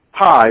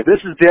Hi, this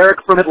is Derek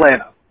from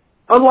Atlanta.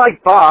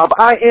 Unlike Bob,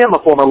 I am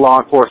a former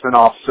law enforcement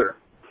officer,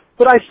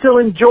 but I still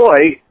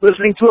enjoy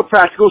listening to a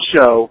practical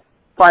show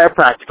by a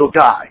practical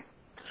guy.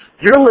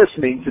 You're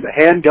listening to the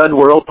Handgun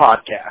World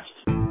Podcast.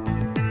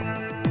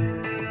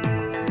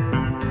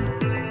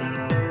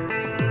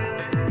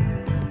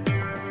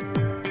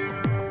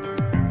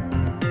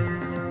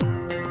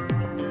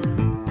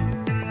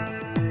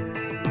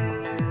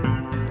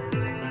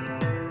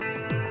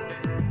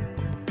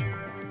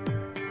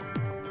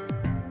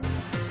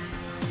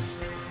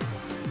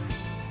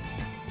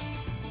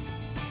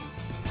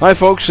 Hi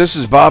folks, this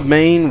is Bob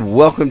Main.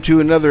 Welcome to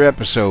another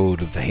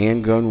episode of the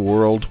Handgun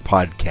World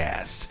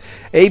Podcast.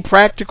 A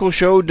practical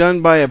show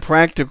done by a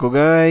practical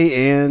guy,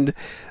 and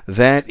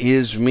that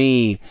is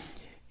me.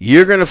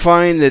 You're going to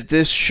find that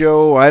this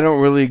show, I don't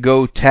really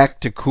go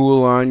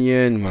tactical on you,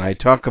 and when I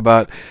talk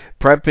about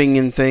prepping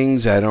and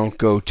things, I don't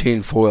go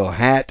tinfoil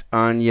hat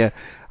on you.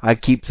 I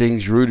keep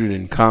things rooted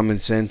in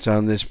common sense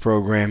on this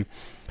program,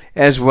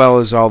 as well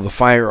as all the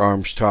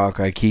firearms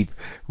talk. I keep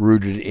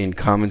rooted in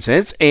common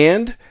sense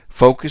and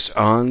focus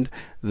on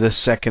the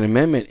Second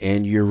Amendment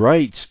and your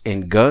rights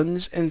and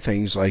guns and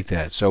things like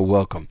that. So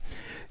welcome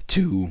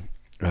to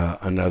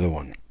another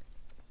one.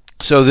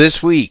 So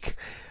this week,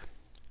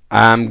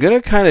 I'm going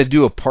to kind of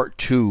do a part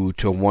 2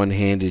 to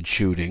one-handed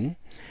shooting,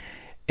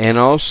 and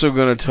also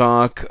going to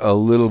talk a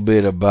little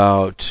bit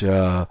about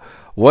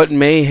what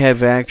may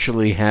have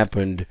actually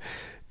happened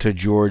to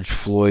George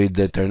Floyd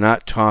that they're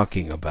not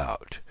talking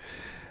about.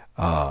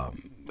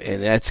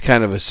 And that's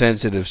kind of a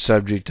sensitive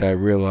subject, I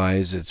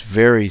realize. It's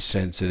very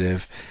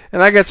sensitive.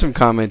 And I got some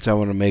comments I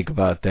want to make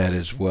about that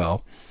as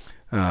well.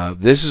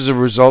 This is a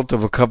result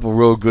of a couple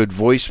real good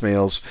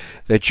voicemails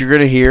that you're going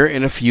to hear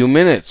in a few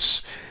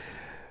minutes.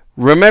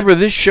 Remember,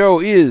 this show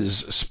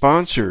is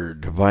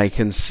sponsored by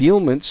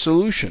Concealment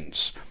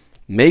Solutions,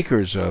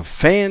 makers of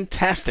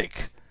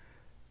fantastic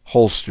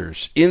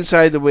holsters.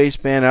 Inside the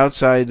waistband,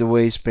 outside the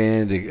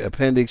waistband, the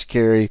appendix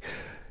carry.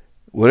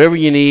 Whatever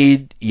you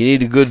need a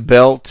good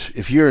belt.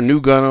 If you're a new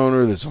gun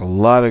owner, there's a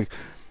lot of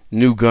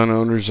new gun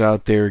owners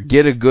out there.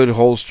 Get a good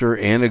holster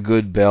and a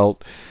good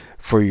belt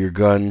for your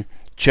gun.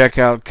 Check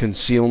out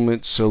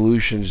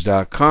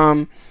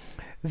concealmentsolutions.com.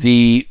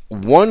 The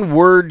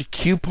one-word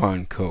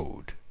coupon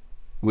code,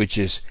 which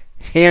is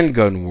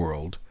Handgun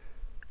World,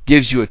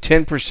 gives you a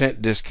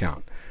 10%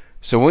 discount.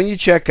 So when you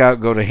check out,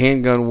 go to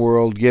Handgun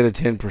World, get a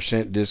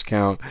 10%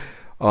 discount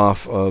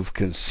off of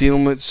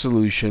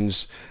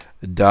concealmentsolutions.com.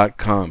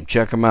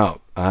 Check them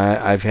out.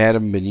 I've had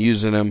them, been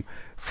using them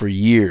for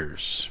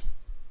years.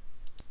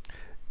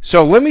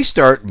 So let me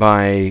start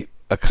by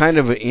a kind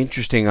of an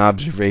interesting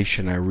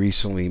observation I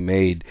recently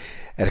made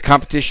at a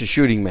competition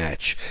shooting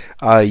match.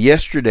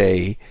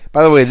 Yesterday,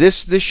 by the way,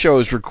 this show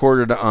is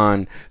recorded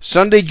on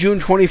Sunday, June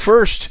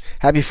 21st.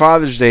 Happy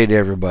Father's Day to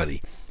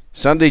everybody.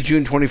 Sunday,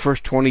 June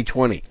 21st,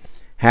 2020.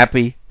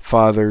 Happy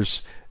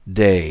Father's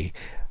Day.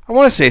 I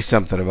want to say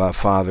something about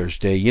Father's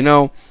Day. You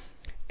know,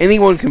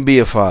 anyone can be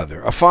a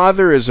father. A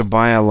father is a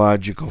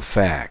biological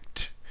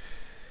fact.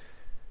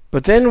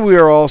 But then we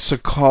are also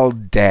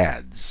called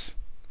dads.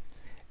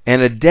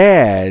 And a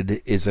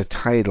dad is a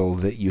title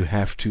that you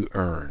have to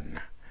earn.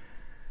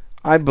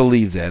 I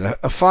believe that.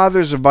 A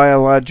father is a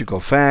biological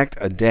fact.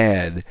 A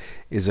dad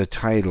is a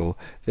title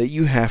that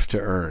you have to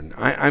earn.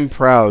 I'm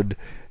proud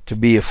to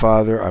be a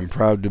father. I'm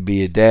proud to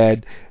be a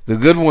dad. The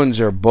good ones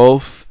are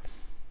both.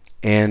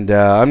 And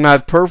I'm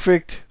not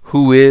perfect.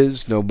 Who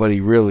is?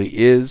 Nobody really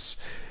is.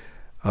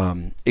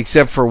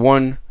 Except for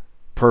one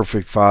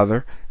perfect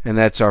father, and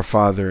that's our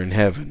Father in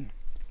heaven.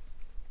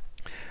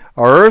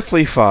 Our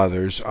earthly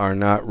fathers are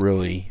not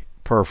really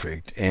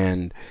perfect,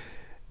 and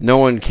no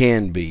one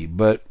can be,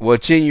 but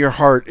what's in your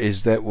heart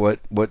is that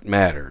what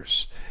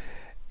matters.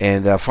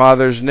 And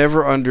fathers,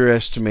 never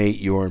underestimate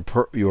your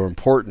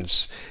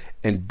importance,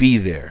 and be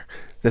there.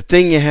 The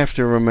thing you have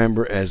to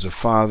remember as a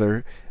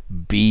father,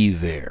 be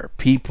there.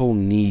 People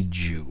need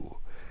you.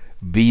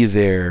 Be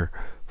there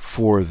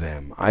for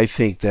them. I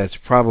think that's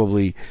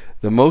probably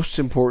the most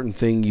important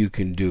thing you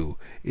can do,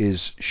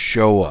 is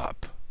show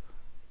up.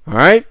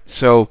 Alright?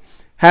 So,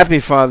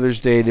 happy Father's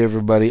Day to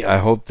everybody. I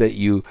hope that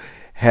you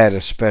had a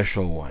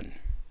special one.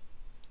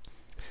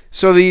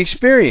 So the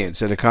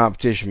experience at a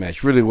competition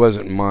match really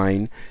wasn't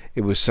mine.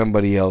 It was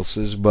somebody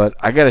else's, but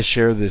I got to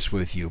share this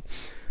with you.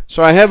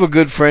 So I have a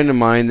good friend of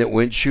mine that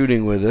went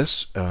shooting with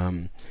us,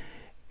 and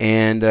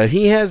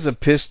he has a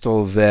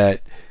pistol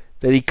that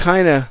he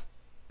kind of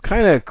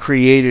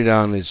created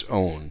on his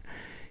own.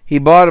 He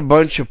bought a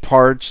bunch of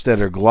parts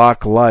that are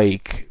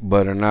Glock-like,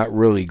 but are not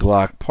really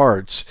Glock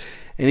parts,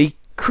 and he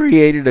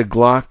created a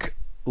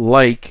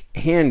Glock-like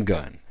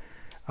handgun.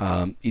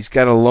 He's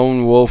got a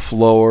Lone Wolf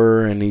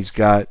lower, and he's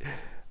got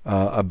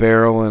a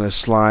barrel and a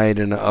slide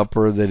and an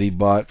upper that he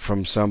bought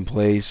from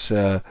someplace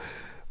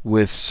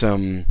with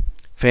some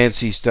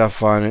fancy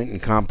stuff on it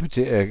and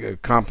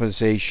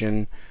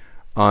compensation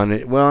on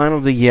it. Well, I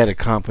don't think he had a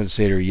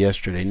compensator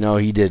yesterday. No,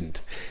 he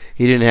didn't.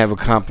 He didn't have a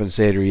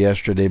compensator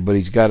yesterday, but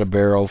he's got a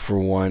barrel for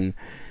one.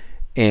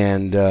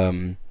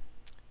 And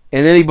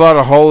And then he bought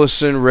a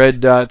Holosun red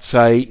dot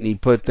sight, and he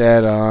put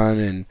that on,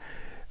 and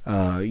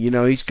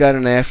he's got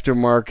an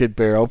aftermarket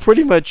barrel.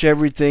 Pretty much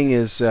everything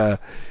is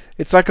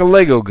it's like a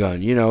Lego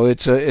gun.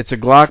 It's a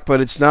Glock,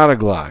 but it's not a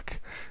Glock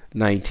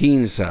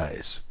 19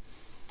 size.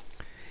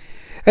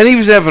 And he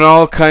was having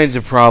all kinds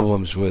of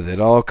problems with it,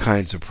 all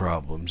kinds of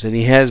problems, and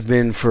he has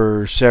been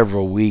for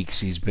several weeks.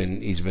 He's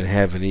been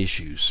having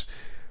issues,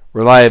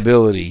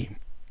 reliability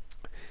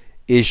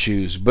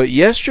issues. But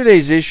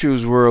yesterday's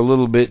issues were a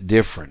little bit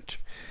different.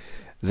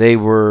 They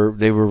were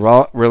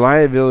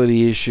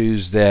reliability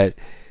issues that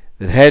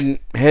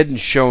hadn't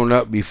shown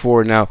up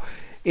before. Now,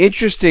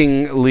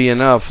 interestingly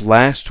enough,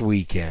 last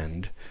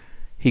weekend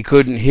he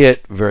couldn't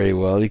hit very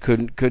well. He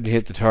couldn't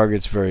hit the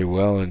targets very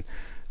well, and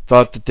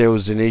thought that there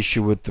was an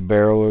issue with the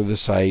barrel or the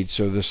sights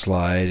or the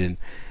slide. And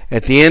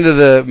at the end of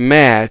the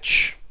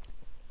match,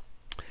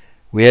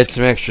 we had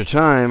some extra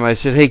time. I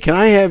said, "Hey, can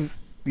I have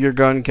your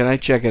gun? Can I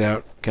check it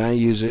out? Can I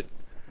use it?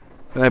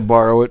 Can I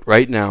borrow it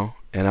right now?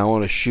 And I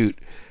want to shoot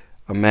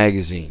a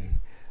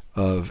magazine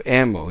of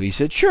ammo." He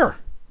said, "Sure."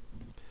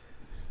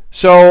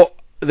 So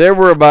there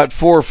were about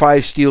 4 or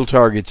 5 steel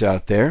targets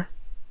out there,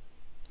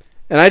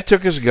 and I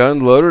took his gun,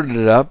 loaded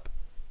it up,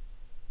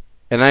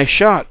 and I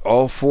shot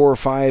all 4 or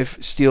 5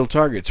 steel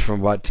targets from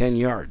about 10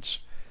 yards,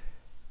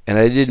 and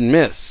I didn't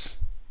miss,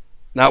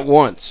 not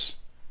once,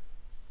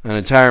 an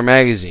entire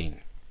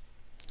magazine.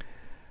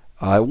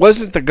 It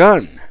wasn't the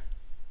gun.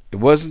 It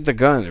wasn't the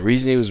gun. The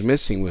reason he was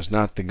missing was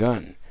not the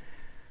gun.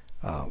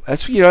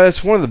 That's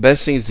one of the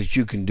best things that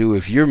you can do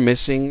if you're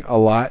missing a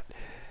lot.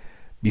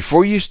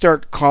 Before you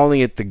start calling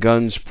it the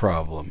gun's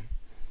problem,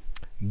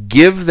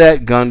 give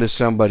that gun to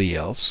somebody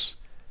else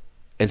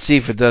and see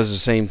if it does the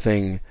same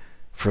thing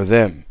for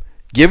them.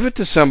 Give it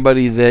to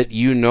somebody that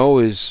you know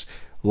is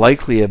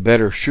likely a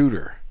better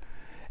shooter.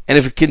 And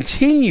if it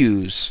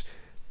continues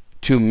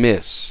to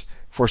miss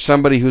for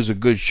somebody who's a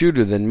good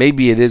shooter, then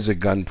maybe it is a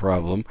gun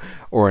problem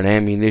or an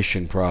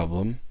ammunition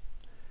problem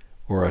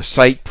or a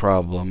sight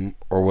problem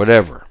or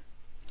whatever.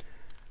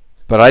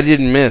 But I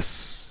didn't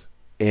miss,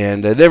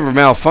 and it never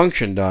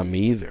malfunctioned on me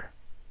either.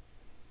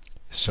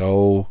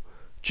 So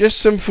just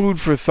some food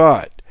for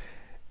thought.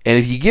 And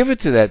if you give it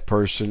to that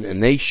person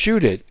and they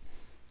shoot it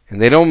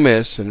and they don't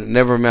miss and it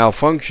never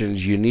malfunctions,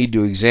 you need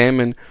to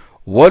examine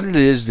what it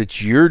is that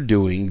you're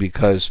doing,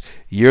 because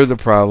you're the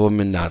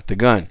problem and not the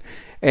gun.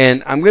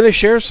 And I'm going to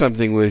share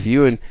something with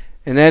you, and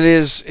that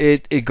is,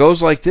 it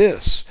goes like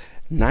this.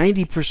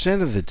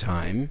 90% of the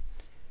time,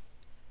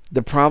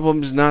 the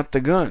problem is not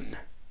the gun.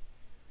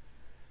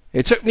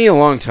 It took me a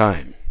long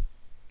time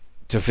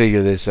to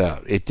figure this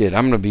out. It did.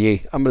 I'm going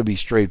to be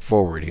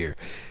straightforward here.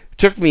 It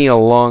took me a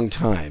long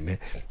time.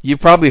 You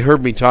probably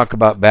heard me talk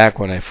about back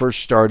when I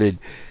first started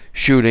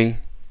shooting,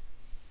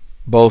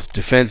 both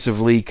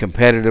defensively,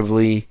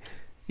 competitively,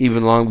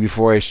 even long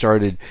before I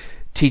started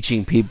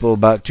teaching people,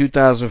 about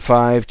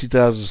 2005,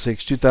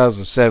 2006,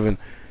 2007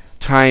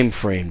 time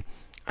frame.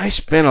 I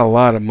spent a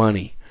lot of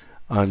money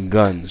on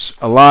guns.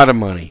 A lot of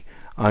money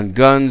on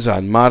guns,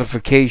 on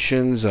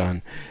modifications,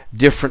 on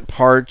different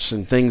parts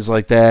and things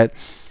like that.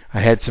 I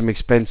had some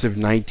expensive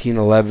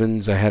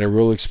 1911s. I had a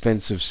real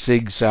expensive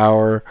Sig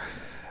Sauer.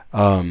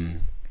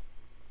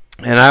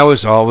 And I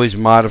was always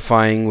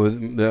modifying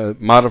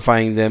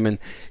them and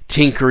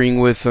tinkering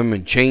with them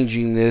and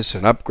changing this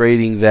and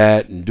upgrading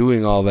that and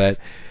doing all that.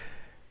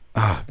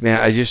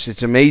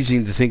 It's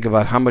amazing to think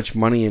about how much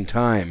money and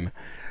time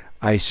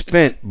I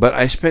spent. But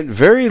I spent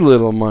very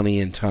little money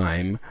and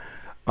time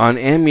on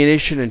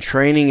ammunition and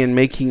training and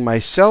making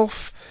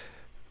myself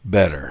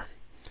better.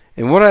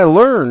 And what I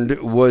learned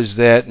was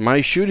that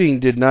my shooting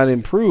did not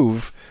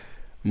improve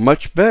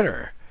much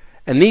better.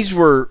 And these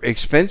were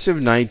expensive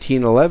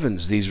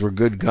 1911s. These were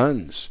good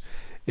guns.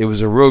 It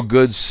was a real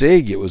good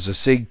SIG. It was a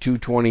SIG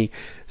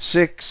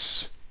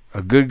 226,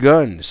 a good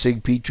gun,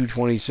 SIG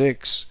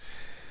P226.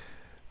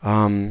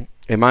 And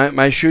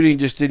my shooting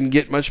just didn't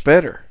get much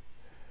better,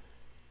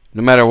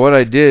 no matter what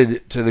I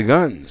did to the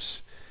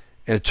guns.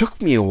 And it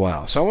took me a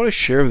while. So I want to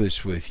share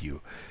this with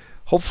you.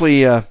 Hopefully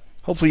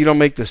you don't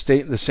make the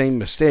same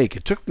mistake.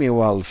 It took me a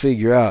while to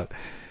figure out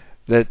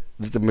that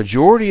the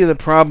majority of the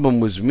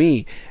problem was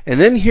me. And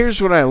then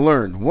here's what I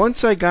learned.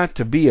 Once I got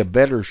to be a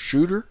better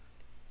shooter,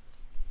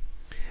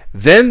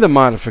 then the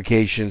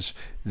modifications,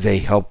 they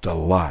helped a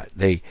lot.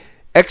 They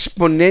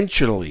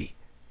exponentially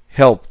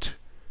helped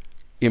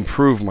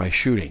improve my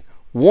shooting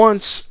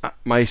once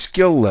my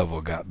skill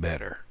level got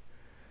better.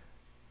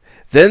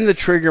 Then the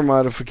trigger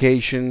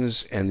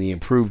modifications and the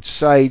improved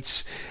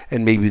sights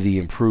and maybe the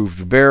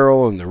improved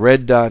barrel and the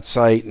red dot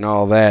sight and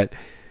all that,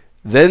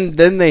 then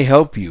they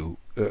help you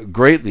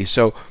greatly.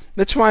 So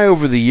that's why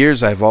over the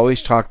years I've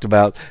always talked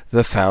about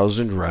the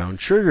 1,000-round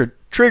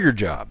trigger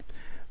job.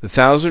 The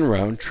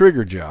 1,000-round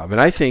trigger job.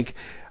 And I think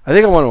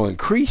I want to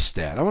increase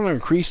that. I want to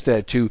increase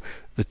that to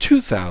the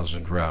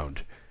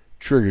 2,000-round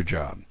trigger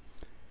job.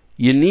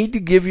 You need to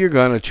give your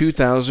gun a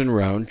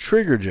 2,000-round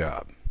trigger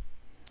job.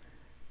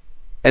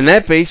 And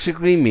that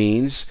basically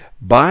means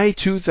buy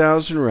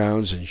 2,000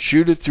 rounds and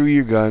shoot it through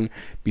your gun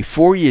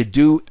before you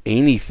do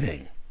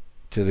anything.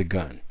 to the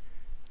gun.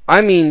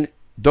 I mean,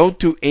 don't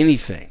do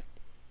anything.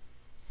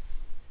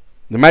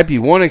 There might be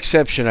one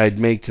exception I'd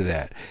make to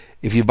that.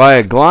 If you buy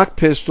a Glock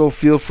pistol,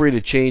 feel free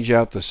to change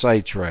out the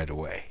sights right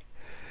away,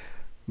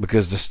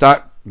 because the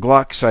stock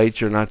Glock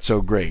sights are not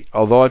so great.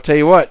 Although I'll tell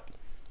you what,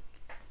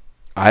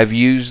 I've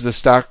used the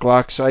stock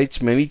Glock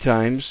sights many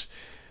times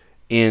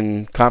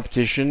in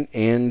competition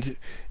and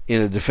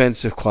in a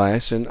defensive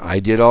class, and I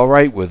did all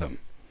right with them.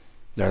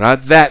 They're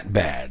not that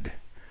bad.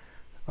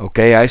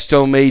 Okay, I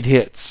still made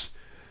hits.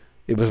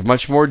 It was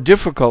much more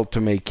difficult to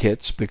make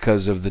hits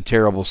because of the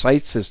terrible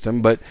sight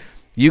system, but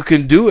you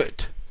can do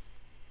it.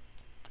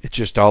 It's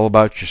just all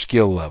about your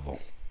skill level.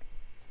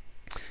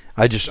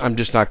 I'm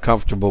just not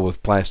comfortable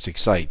with plastic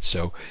sights.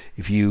 So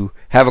if you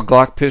have a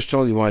Glock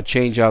pistol, you want to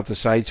change out the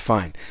sights,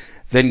 fine.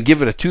 Then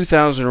give it a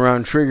 2,000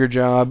 round trigger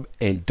job,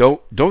 and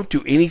don't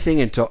do anything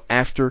until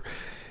after.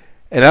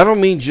 And I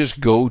don't mean just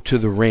go to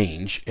the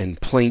range and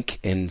plink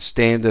and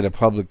stand at a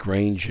public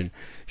range and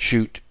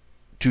shoot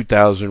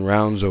 2,000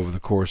 rounds over the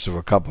course of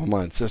a couple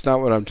months. That's not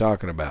what I'm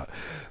talking about.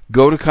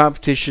 Go to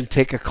competition,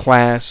 take a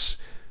class,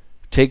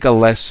 take a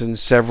lesson,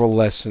 several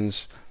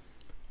lessons,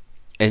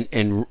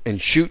 and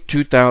shoot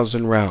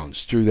 2,000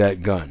 rounds through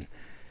that gun.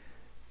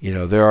 You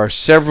know, there are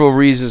several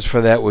reasons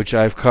for that, which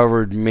I've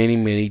covered many,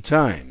 many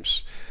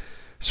times.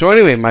 So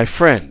anyway, my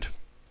friend,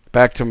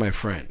 back to my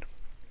friend.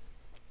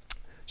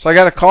 So I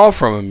got a call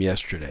from him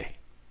yesterday.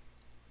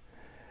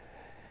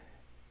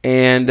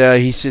 And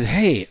he said,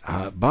 hey,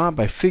 Bob,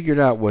 I figured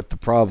out what the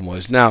problem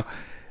was. Now,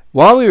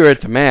 while we were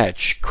at the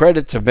match,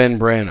 credit to Ben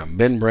Branham.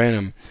 Ben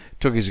Branham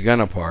took his gun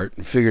apart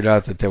and figured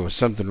out that there was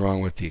something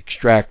wrong with the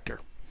extractor.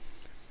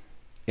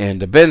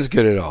 And Ben's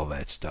good at all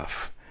that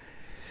stuff.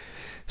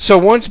 So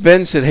once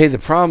Ben said, hey, the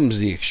problem's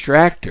the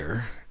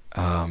extractor,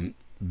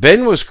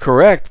 Ben was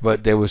correct,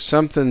 but there was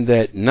something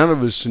that none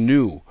of us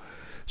knew.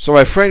 So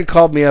my friend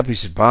called me up. He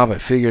said, Bob, I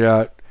figured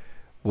out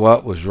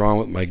what was wrong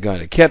with my gun.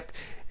 It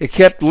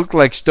kept looked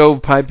like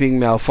stovepiping,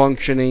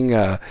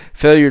 malfunctioning,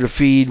 failure to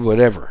feed,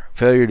 whatever.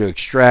 Failure to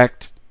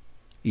extract,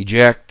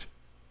 eject,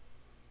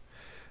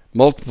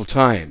 multiple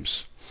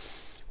times.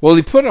 Well,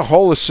 he put a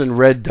Holosun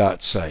red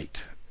dot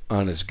sight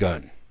on his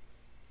gun.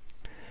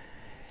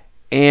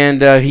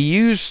 And he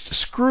used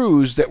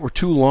screws that were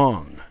too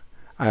long.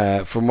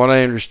 From what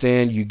I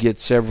understand, you get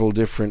several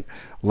different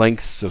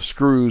lengths of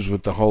screws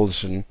with the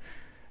Holosun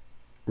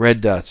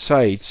red dot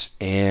sights,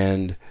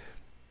 and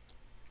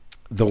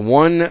the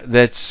one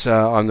that's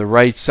on the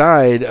right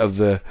side of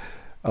the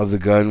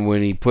gun,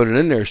 when he put it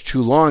in there, is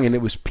too long, and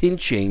it was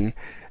pinching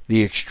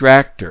the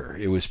extractor.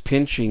 It was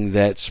pinching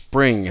that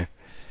spring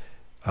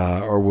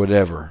or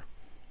whatever.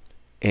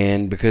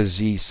 And because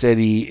he said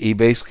he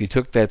basically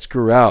took that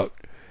screw out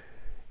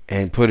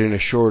and put in a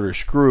shorter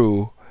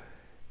screw,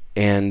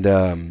 and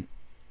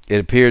it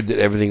appeared that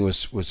everything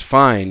was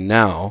fine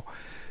now.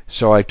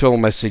 So I told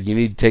him, I said, you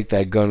need to take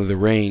that gun to the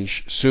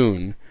range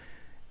soon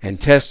and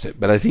test it.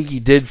 But I think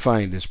he did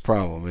find his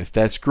problem. If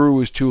that screw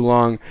was too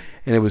long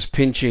and it was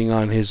pinching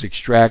on his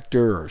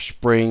extractor or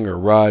spring or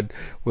rod,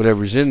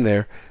 whatever's in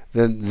there,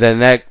 then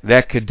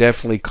that could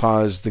definitely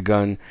cause the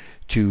gun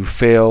to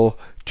fail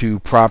to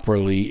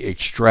properly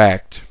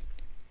extract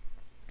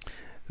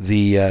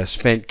the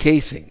spent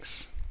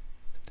casings.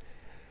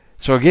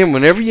 So again,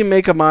 whenever you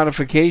make a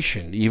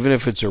modification, even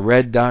if it's a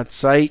red dot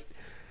sight,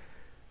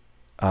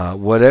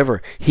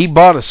 whatever. He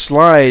bought a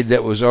slide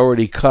that was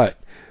already cut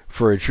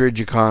for a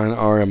Trijicon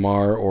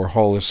RMR or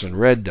Holosun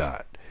red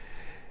dot.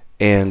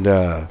 And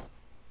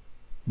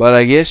but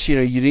I guess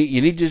you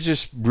need to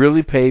just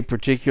really pay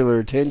particular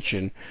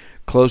attention,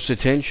 close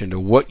attention to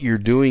what you're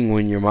doing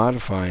when you're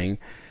modifying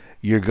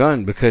your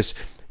gun, because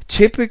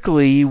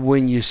typically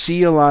when you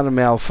see a lot of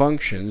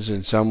malfunctions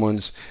in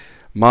someone's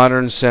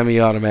modern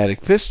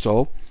semi-automatic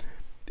pistol,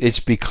 it's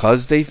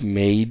because they've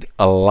made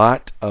a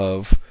lot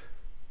of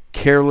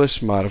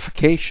careless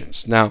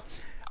modifications. Now,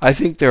 I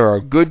think there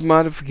are good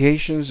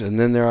modifications and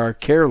then there are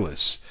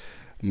careless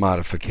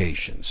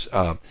modifications.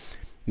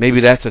 Maybe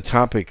that's a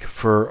topic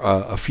for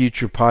a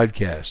future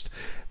podcast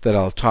that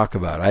I'll talk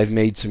about. I've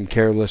made some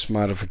careless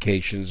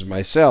modifications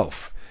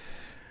myself.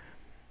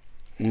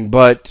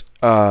 But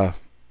I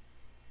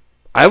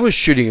was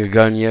shooting a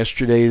gun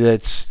yesterday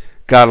that's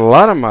got a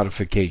lot of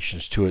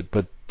modifications to it,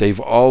 but they've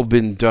all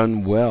been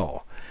done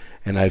well,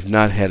 and I've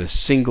not had a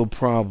single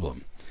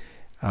problem.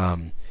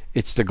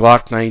 It's the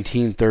Glock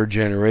 19 third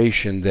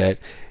generation that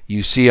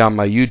you see on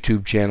my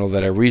YouTube channel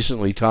that I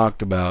recently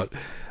talked about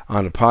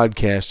on a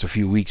podcast a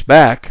few weeks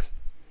back.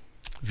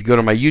 If you go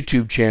to my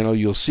YouTube channel,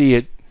 you'll see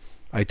it.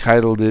 I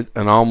titled it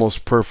An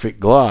Almost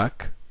Perfect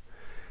Glock.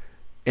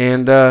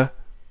 And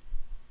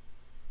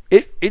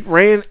it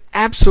ran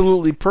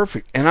absolutely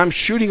perfect. And I'm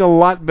shooting a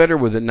lot better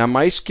with it. Now,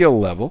 my skill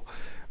level,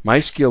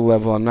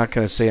 I'm not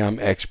going to say I'm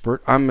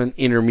expert. I'm an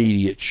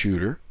intermediate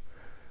shooter.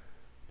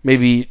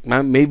 Maybe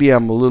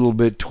I'm a little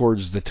bit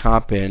towards the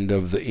top end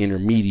of the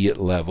intermediate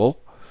level.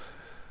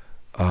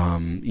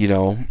 I'm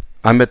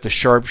at the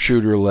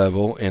sharpshooter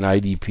level in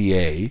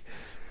IDPA,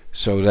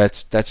 so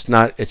it's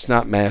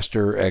not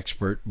master or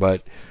expert,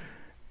 but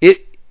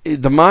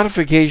the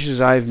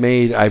modifications I've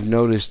made, I've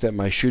noticed that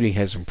my shooting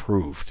has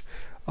improved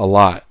a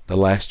lot the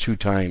last 2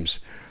 times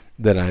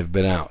that I've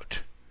been out,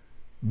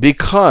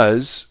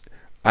 because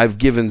I've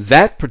given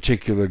that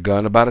particular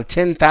gun about a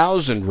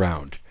 10,000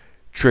 round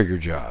trigger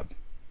job.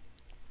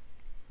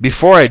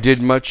 Before I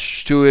did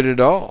much to it at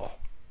all.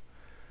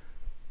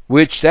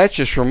 Which, that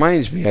just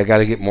reminds me, I got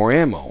to get more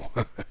ammo.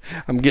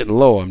 I'm getting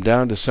low. I'm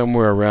down to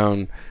somewhere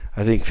around,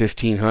 I think,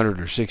 1,500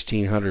 or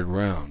 1,600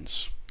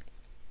 rounds.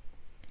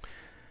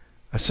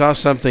 I saw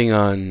something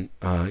on,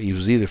 it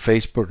was either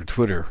Facebook or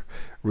Twitter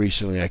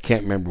recently. I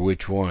can't remember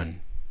which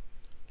one.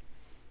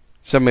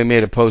 Somebody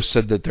made a post,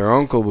 said that their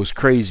uncle was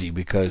crazy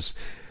because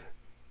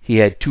he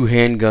had 2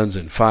 handguns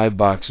and 5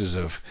 boxes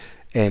of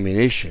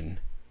ammunition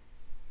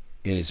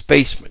in his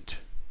basement.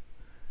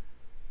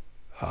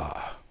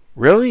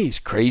 Really? He's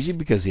crazy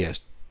because he has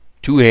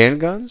 2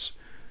 handguns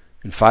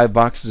and 5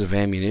 boxes of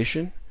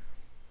ammunition?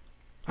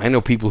 I know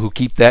people who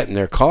keep that in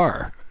their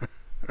car.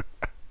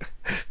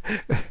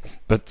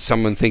 But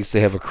someone thinks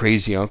they have a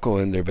crazy uncle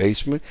in their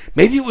basement.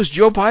 Maybe it was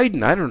Joe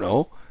Biden. I don't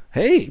know.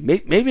 Hey,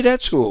 maybe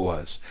that's who it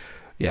was.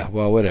 Yeah,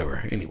 well,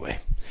 whatever. Anyway,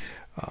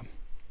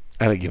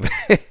 I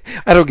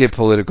don't get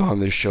political on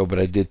this show, but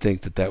I did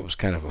think that was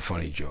kind of a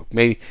funny joke.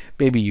 Maybe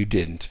you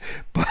didn't,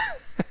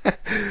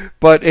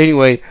 but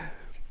anyway,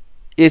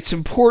 it's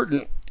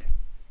important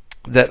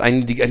that I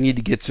need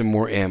to get some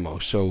more ammo.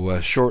 So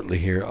shortly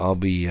here, I'll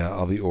be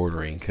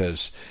ordering,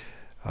 because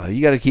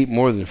you got to keep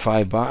more than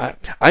 5. I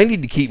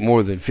need to keep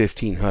more than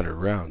 1,500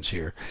 rounds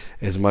here,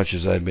 as much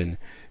as I've been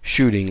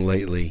shooting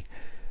lately.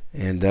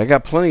 And I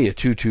got plenty of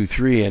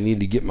 223. I need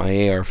to get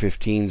my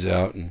AR-15s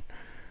out, and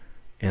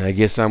I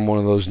guess I'm one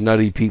of those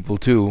nutty people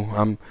too.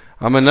 I'm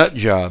a nut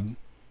job.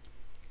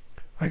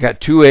 I got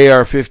 2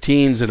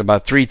 AR-15s and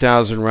about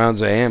 3,000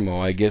 rounds of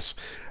ammo. I guess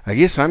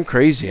I'm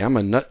crazy. I'm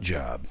a nut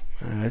job.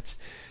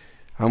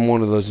 I'm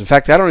one of those. In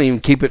fact, I don't even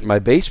keep it in my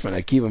basement.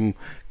 I keep them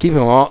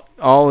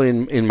all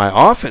in my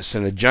office,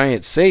 in a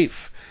giant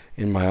safe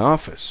in my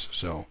office.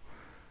 So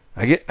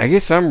I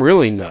guess I'm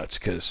really nuts,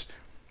 because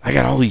I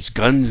got all these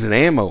guns and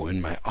ammo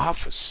in my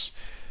office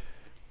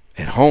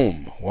at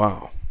home.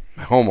 Wow,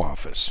 my home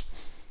office.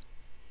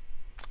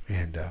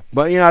 And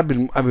but I've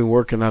been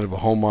working out of a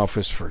home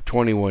office for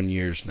 21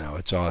 years now.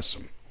 It's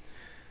awesome.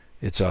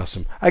 It's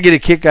awesome. I get a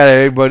kick out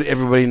of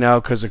everybody now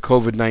because of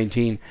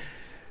COVID-19.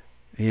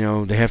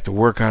 They have to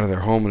work out of their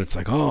home, and it's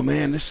like, oh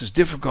man, this is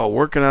difficult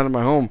working out of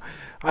my home.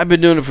 I've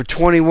been doing it for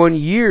 21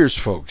 years,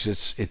 folks.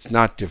 It's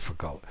not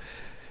difficult.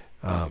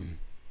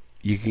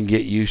 You can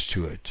get used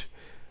to it.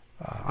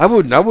 I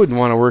wouldn't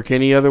want to work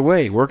any other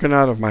way. Working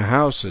out of my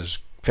house is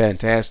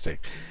fantastic.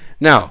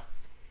 Now,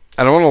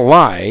 I don't want to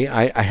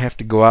lie. I have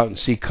to go out and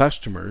see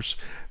customers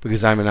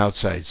because I'm in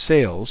outside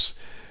sales.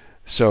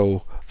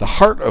 So the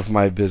heart of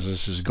my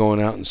business is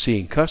going out and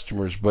seeing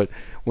customers. But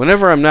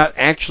whenever I'm not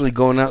actually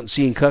going out and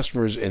seeing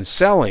customers and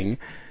selling,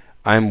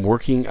 I'm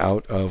working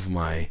out of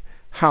my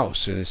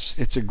house, and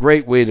it's a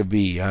great way to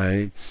be.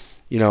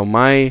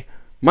 My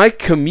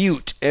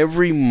commute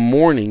every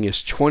morning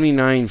is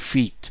 29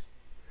 feet.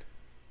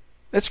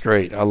 That's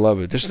great. I love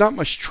it. There's not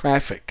much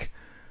traffic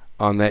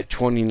on that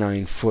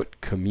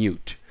 29-foot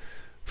commute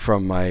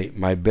from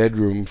my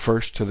bedroom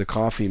first to the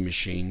coffee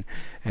machine,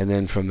 and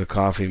then from the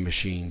coffee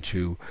machine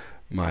to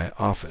my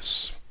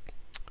office.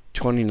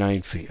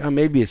 29 feet.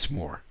 Maybe it's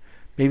more.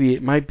 Maybe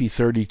it might be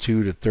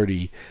 32 to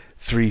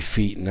 33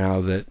 feet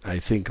now that I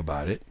think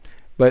about it.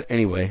 But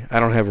anyway, I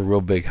don't have a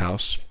real big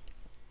house.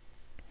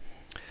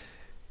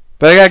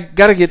 But I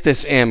got to get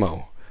this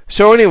ammo.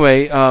 So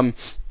anyway,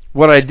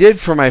 what I did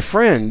for my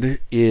friend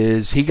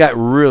is he got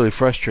really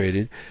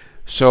frustrated.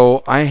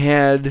 So I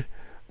had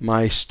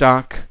my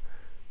stock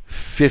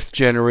 5th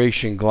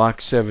generation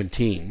Glock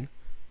 17,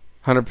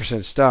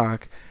 100%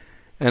 stock,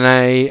 and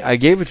I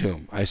gave it to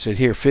him. I said,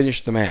 here,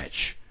 finish the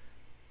match.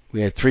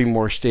 We had 3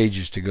 more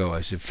stages to go. I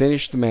said,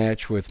 finish the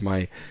match with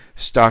my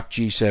stock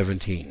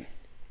G17,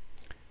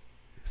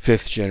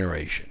 5th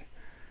generation.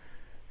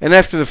 And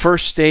after the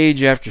first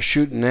stage, after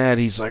shooting that,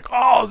 he's like,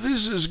 oh,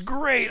 this is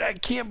great. I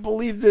can't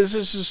believe this.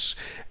 This is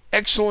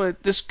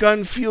excellent. This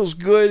gun feels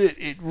good.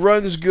 It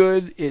runs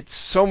good. It's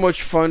so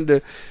much fun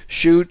to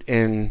shoot.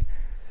 And,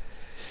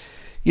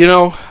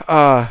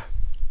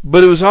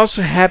 but it was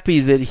also happy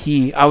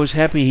that I was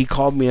happy he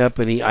called me up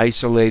and he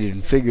isolated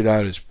and figured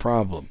out his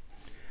problem.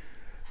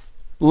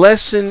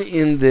 Lesson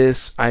in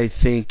this, I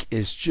think,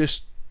 is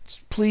just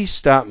please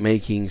stop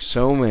making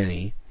so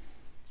many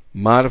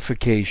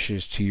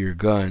modifications to your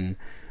gun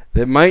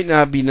that might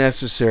not be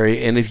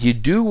necessary, and if you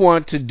do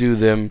want to do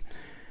them,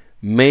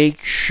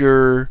 make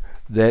sure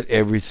that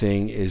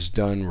everything is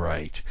done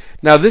right.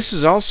 Now, this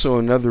is also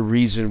another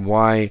reason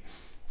why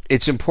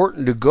it's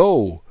important to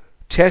go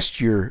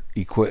test your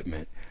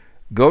equipment.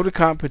 Go to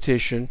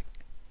competition,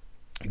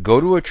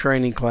 go to a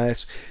training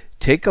class,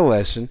 take a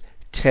lesson,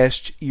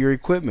 test your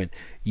equipment.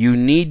 You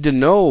need to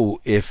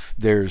know if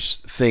there's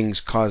things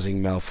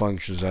causing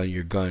malfunctions on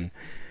your gun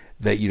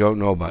that you don't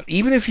know about.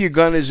 Even if your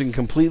gun is in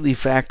completely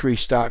factory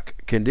stock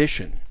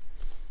condition,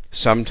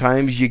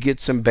 Sometimes you get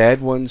some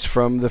bad ones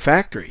from the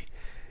factory.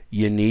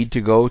 You need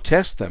to go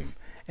test them,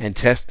 and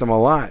test them a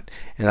lot.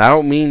 And I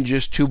don't mean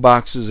just 2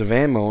 boxes of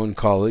ammo and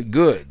call it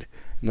good.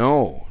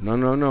 No.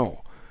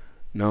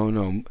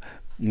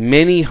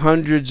 Many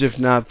hundreds, if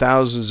not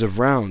thousands of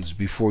rounds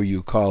before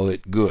you call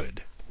it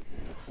good.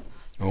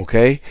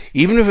 Okay?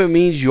 Even if it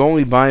means you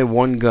only buy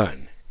 1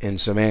 gun and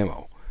some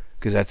ammo,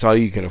 because that's all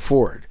you can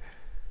afford.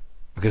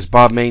 Because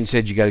Bob Mayne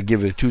said you got to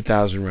give it a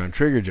 2,000 round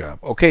trigger job.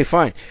 Okay,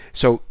 fine.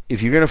 So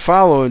if you're going to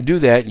follow and do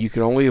that, you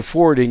can only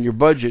afford in your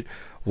budget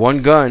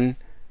 1 gun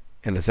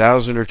and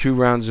 1,000 or 2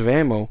 rounds of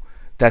ammo.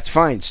 That's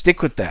fine.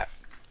 Stick with that.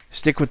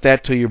 Stick with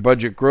that till your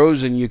budget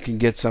grows and you can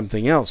get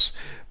something else.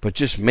 But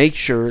just make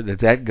sure that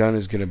that gun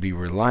is going to be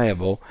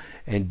reliable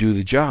and do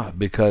the job,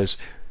 because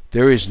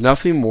there is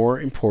nothing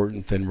more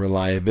important than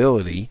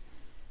reliability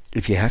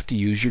if you have to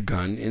use your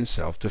gun in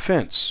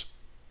self-defense.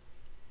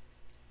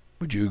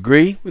 Would you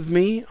agree with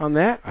me on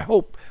that? I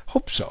hope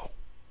so.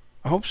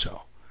 I hope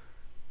so.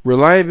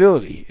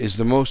 Reliability is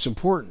the most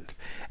important.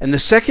 And the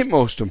second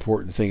most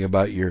important thing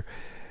about your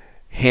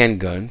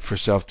handgun for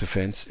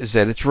self-defense is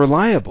that it's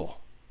reliable.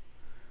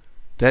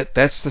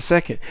 That's the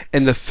second.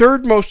 And the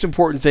third most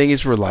important thing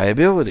is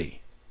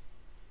reliability.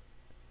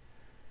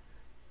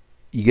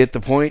 You get the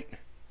point?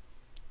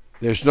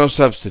 There's no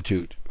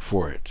substitute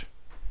for it.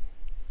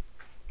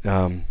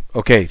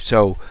 Okay,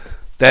 so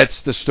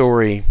that's the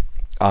story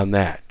on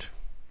that.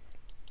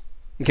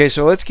 Okay,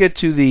 so let's get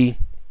to the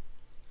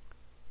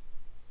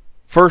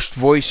first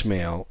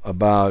voicemail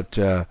about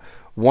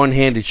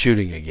one-handed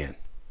shooting again.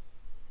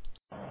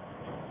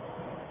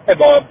 Hey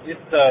Bob,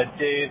 it's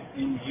Dave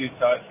in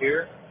Utah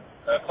here,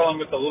 calling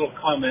with a little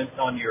comment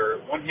on your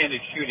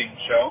one-handed shooting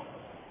show.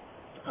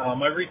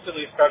 I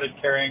recently started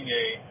carrying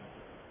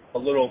a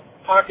little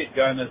pocket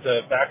gun as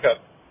a backup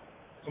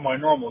to my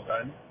normal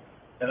gun,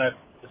 and I've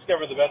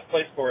discovered the best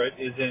place for it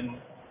is in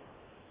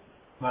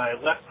my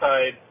left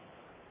side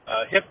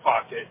hip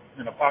pocket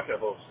in a pocket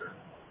holster.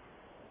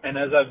 And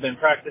as I've been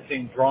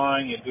practicing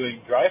drawing and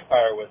doing dry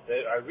fire with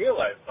it, I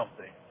realized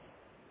something.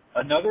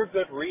 Another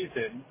good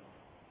reason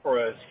for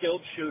a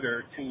skilled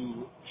shooter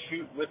to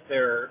shoot with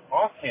their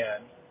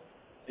offhand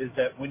is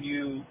that when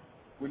you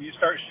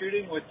start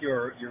shooting with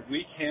your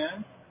weak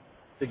hand,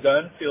 the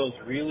gun feels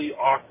really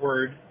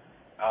awkward.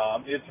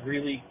 It's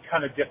really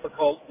kind of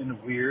difficult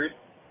and weird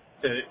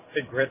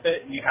to grip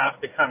it, and you have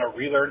to kind of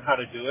relearn how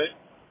to do it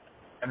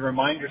and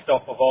remind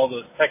yourself of all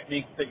those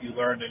techniques that you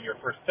learned in your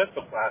first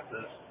pistol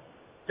classes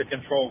to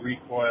control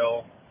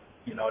recoil,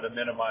 to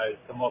minimize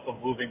the muzzle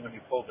moving when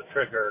you pull the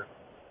trigger,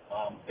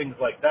 things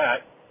like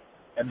that.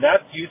 And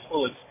that's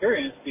useful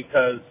experience,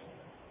 because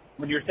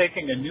when you're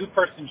taking a new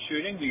person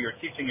shooting, you're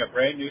teaching a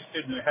brand new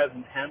student who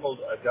hasn't handled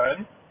a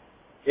gun,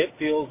 it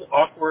feels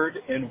awkward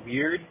and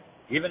weird,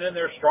 even in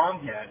their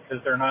strong hand,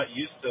 because they're not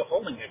used to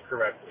holding it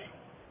correctly.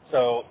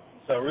 So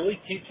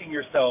really teaching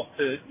yourself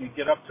to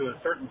get up to a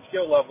certain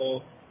skill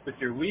level with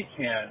your weak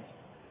hand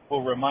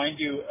will remind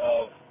you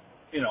of,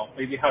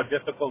 maybe how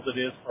difficult it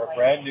is for a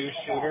brand new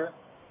shooter,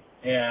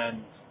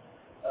 and,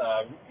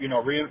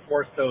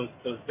 reinforce those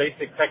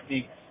basic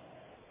techniques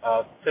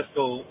of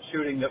pistol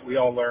shooting that we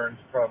all learned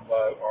from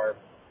our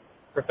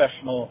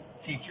professional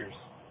teachers.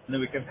 And then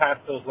we can pass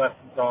those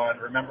lessons on,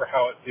 remember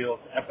how it feels,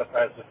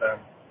 empathize with them,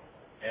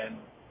 and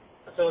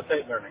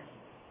facilitate learning.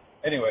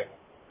 Anyway,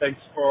 thanks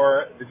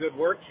for the good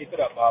work. Keep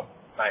it up, Bob.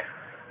 Bye.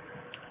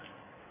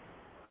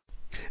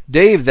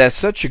 Dave, that's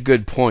such a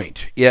good point.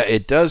 Yeah,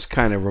 it does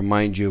kind of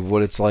remind you of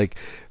what it's like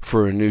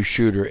for a new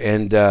shooter.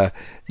 And,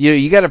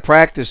 you got to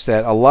practice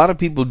that. A lot of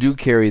people do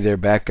carry their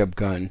backup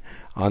gun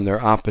on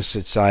their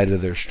opposite side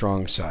of their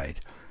strong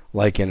side,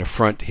 like in a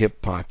front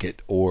hip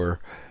pocket or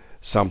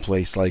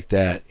someplace like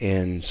that.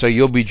 And so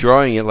you'll be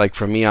drawing it, like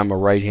for me, I'm a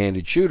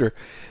right-handed shooter.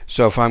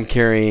 So if I'm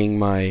carrying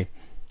my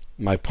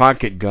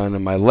pocket gun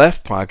in my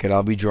left pocket,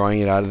 I'll be drawing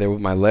it out of there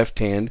with my left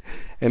hand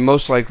and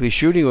most likely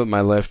shooting with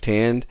my left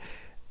hand.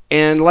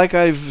 And like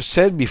I've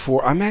said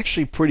before, I'm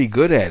actually pretty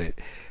good at it.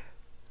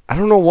 I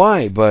don't know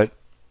why, but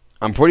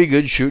I'm pretty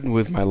good shooting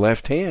with my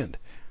left hand.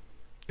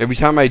 Every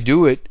time I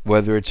do it,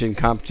 whether it's in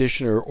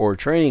competition or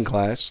training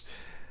class,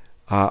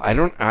 I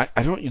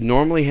don't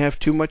normally have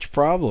too much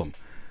problem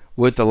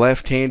with the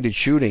left-handed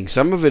shooting.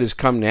 Some of it has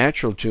come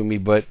natural to me,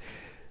 but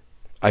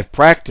I've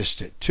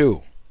practiced it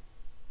too.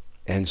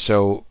 And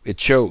so it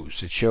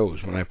shows. It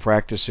shows. When I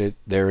practice it,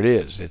 there it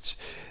is.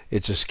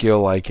 It's a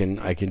skill I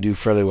can do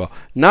fairly well.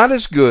 Not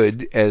as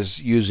good as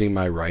using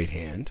my right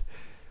hand,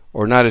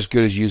 or not as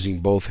good as using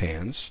both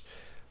hands,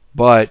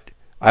 but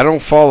I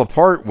don't fall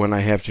apart when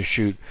I have to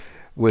shoot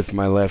with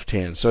my left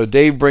hand. So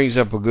Dave brings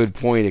up a good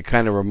point. It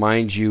kind of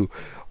reminds you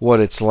what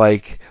it's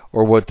like,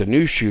 or what the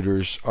new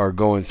shooters are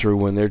going through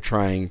when they're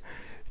trying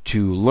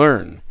to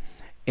learn.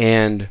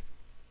 And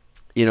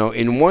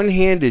in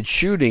one-handed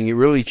shooting, it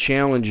really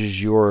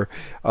challenges your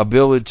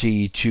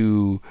ability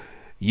to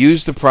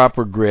use the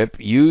proper grip,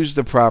 use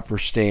the proper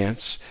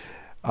stance.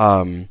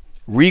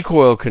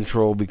 Recoil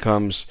control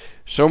becomes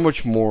so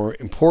much more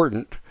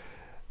important.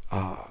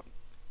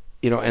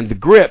 and the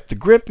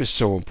grip is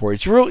so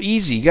important. It's real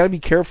easy. You got to be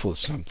careful of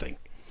something.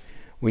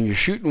 When you're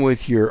shooting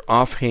with your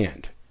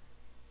offhand,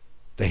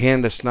 the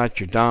hand that's not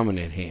your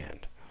dominant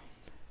hand,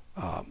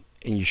 and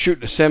you're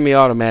shooting a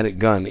semi-automatic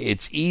gun,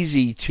 it's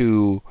easy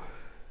to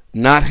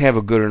not have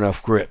a good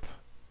enough grip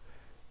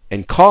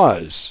and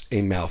cause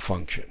a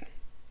malfunction.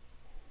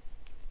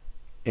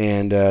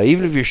 And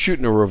even if you're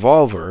shooting a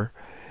revolver,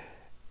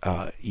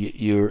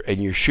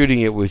 you're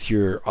shooting it with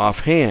your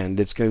offhand,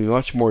 it's going to be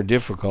much more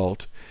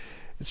difficult.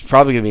 It's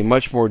probably going to be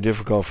much more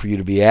difficult for you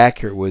to be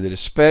accurate with it,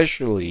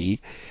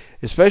 especially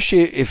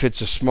if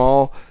it's a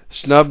small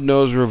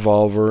snub-nosed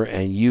revolver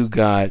and you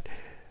got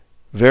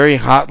very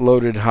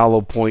hot-loaded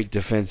hollow point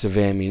defensive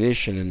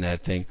ammunition in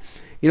that thing.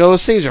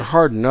 Those things are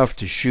hard enough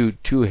to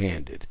shoot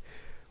two-handed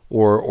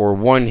or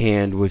one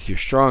hand with your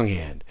strong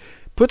hand.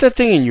 Put that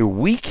thing in your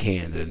weak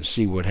hand and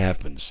see what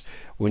happens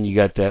when you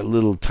got that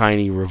little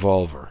tiny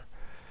revolver.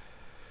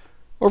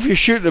 Or if you're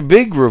shooting a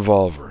big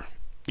revolver,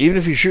 even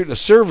if you're shooting a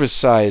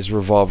service-size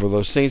revolver,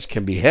 those things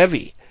can be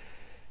heavy.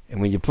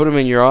 And when you put them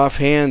in your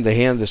offhand, the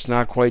hand that's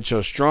not quite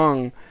so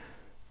strong,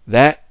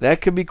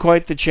 that could be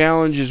quite the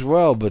challenge as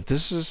well. But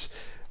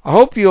I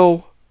hope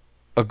you'll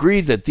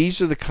agree that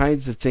these are the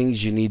kinds of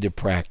things you need to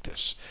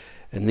practice.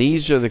 And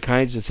these are the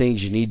kinds of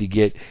things you need to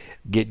get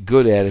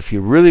good at if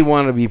you really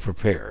want to be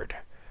prepared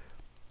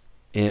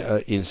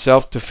in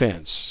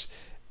self-defense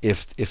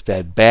if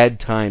that bad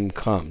time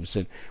comes.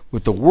 And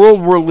with the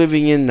world we're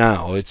living in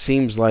now, it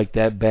seems like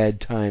that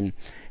bad time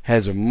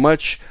has a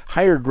much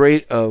higher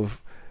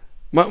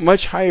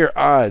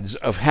odds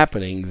of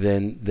happening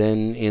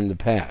than in the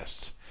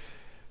past.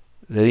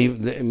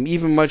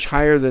 Even much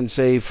higher than,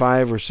 say,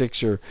 5 or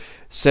 6 or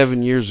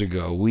 7 years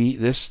ago.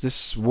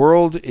 This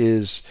world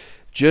is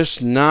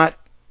just not.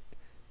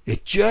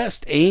 It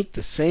just ain't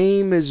the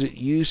same as it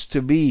used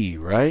to be,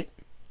 right?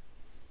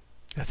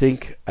 I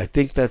think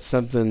that's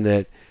something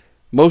that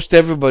most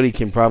everybody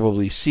can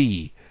probably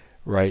see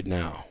right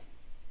now.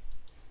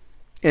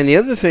 And the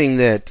other thing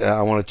that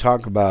I want to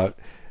talk about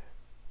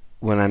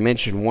when I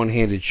mentioned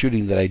one-handed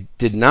shooting that I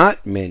did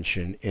not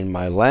mention in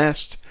my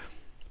last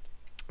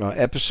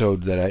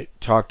episode that I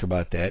talked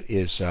about that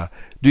is,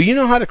 do you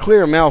know how to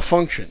clear a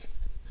malfunction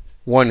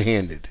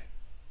one-handed?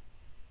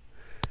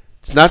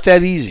 It's not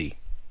that easy.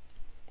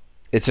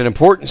 It's an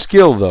important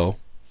skill, though,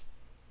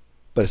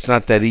 but it's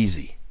not that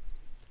easy.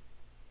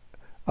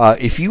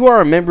 If you are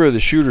a member of the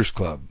Shooters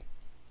Club,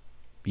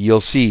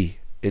 you'll see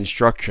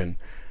instruction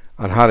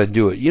on how to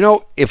do it.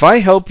 If I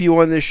help you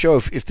on this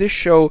show,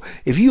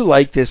 if you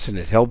like this and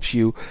it helps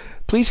you,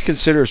 please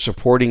consider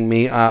supporting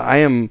me. I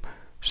am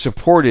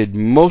supported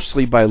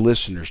mostly by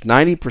listeners.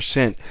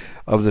 90%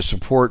 of the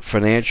support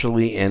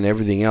financially and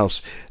everything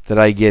else that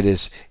I get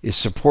is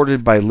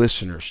supported by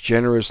listeners,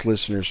 generous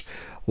listeners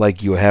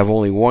like you. I have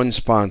only one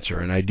sponsor,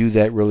 and I do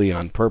that really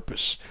on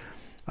purpose.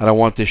 I don't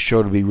want this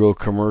show to be real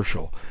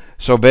commercial.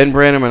 So Ben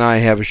Branham and I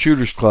have a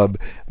Shooters Club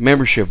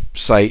membership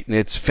site, and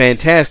it's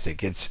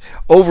fantastic. It's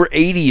over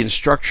 80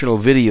 instructional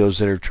videos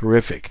that are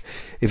terrific.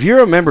 If you're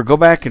a member, go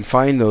back and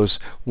find those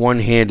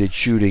one-handed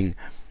shooting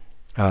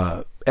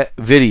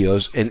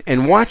videos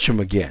and watch them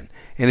again.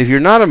 And if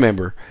you're not a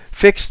member,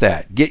 fix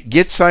that.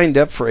 Get signed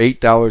up for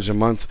 $8 a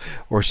month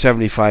or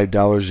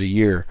 $75 a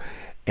year.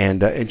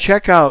 And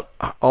check out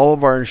all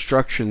of our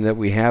instruction that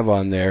we have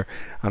on there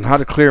on how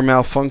to clear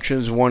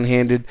malfunctions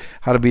one-handed,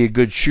 how to be a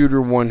good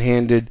shooter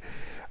one-handed.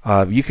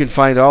 You can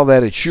find all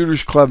that at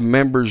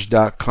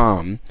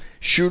shootersclubmembers.com.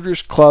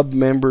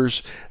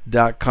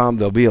 shootersclubmembers.com.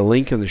 There'll be a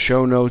link in the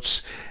show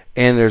notes,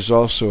 and there's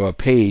also a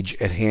page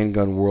at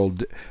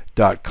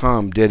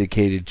handgunworld.com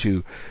dedicated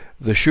to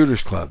the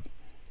Shooters Club.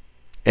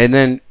 And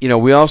then,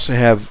 we also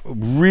have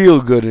real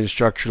good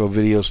instructional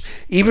videos,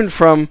 even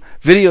from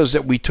videos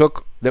that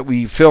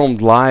we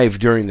filmed live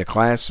during the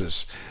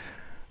classes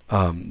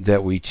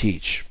that we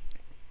teach.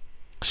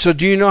 So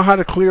do you know how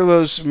to clear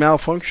those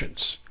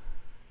malfunctions?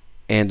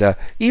 And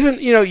even,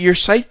 your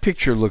sight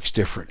picture looks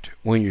different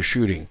when you're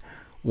shooting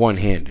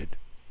one-handed.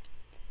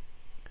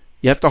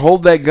 You have to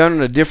hold that gun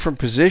in a different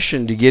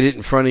position to get it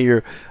in front of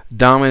your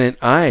dominant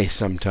eye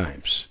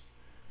sometimes.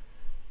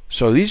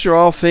 So these are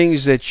all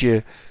things that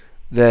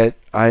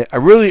I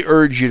really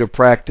urge you to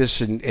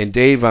practice. And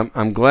Dave,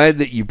 I'm glad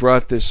that you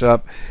brought this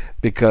up,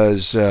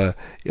 because a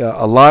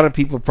lot of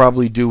people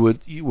probably do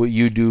what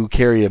you do,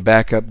 carry a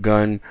backup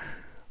gun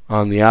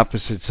on the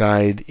opposite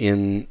side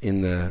in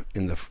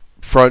the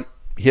front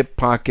hip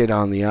pocket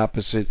on the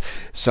opposite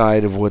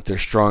side of what their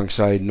strong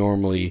side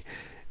normally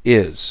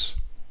is.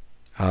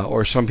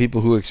 Or some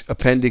people who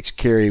appendix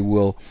carry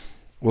will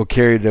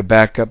carry the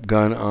backup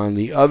gun on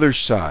the other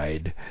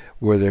side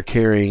where they're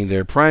carrying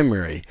their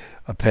primary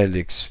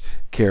appendix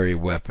carry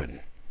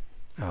weapon.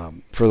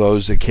 For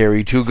those that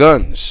carry two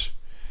guns,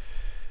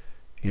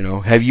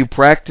 have you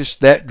practiced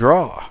that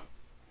draw?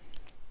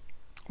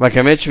 Like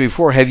I mentioned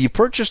before, have you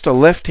purchased a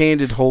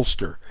left-handed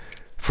holster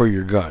for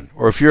your gun?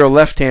 Or if you're a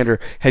left-hander,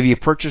 have you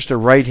purchased a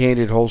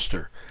right-handed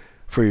holster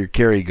for your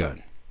carry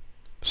gun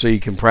so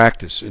you can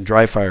practice and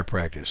dry fire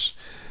practice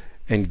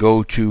and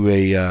go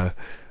to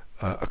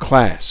a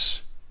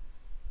class,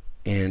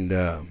 and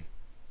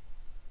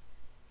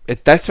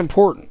that's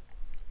important.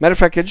 Matter of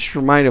fact, I just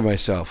reminded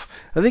myself.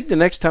 I think the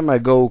next time I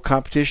go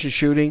competition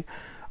shooting,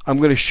 I'm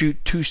going to shoot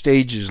 2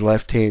 stages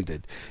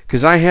left-handed,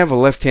 because I have a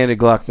left-handed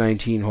Glock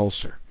 19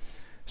 holster.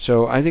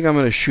 So I think I'm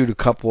going to shoot a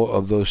couple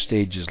of those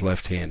stages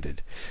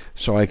left-handed,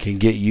 so I can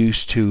get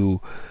used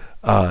to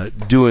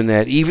doing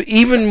that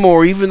even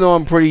more. Even though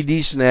I'm pretty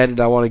decent at it,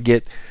 I want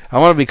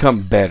to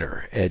become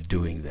better at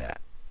doing that.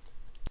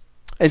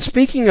 And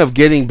speaking of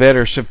getting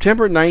better,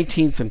 September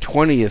 19th and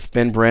 20th,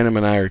 Ben Branham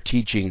and I are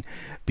teaching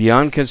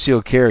Beyond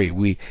Concealed Carry.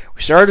 We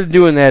started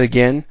doing that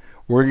again.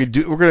 We're going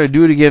to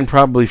do it again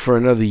probably for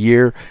another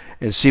year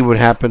and see what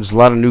happens. A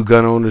lot of new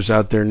gun owners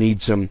out there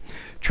need some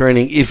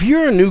training. If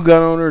you're a new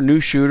gun owner,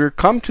 new shooter,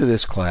 come to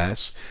this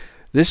class.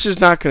 This is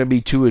not going to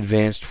be too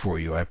advanced for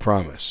you, I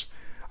promise.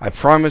 I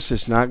promise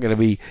it's not going to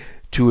be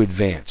too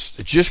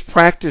advanced. Just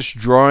practice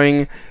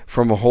drawing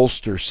from a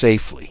holster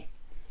safely.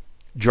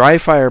 Dry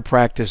fire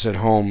practice at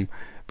home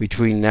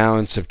between now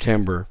and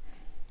September,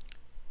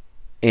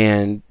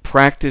 and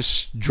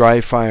practice dry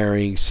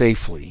firing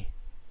safely.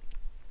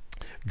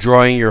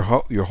 Drawing your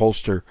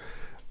holster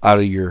out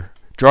of your,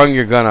 drawing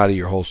your gun out of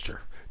your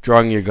holster.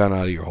 Drawing your gun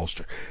out of your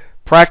holster.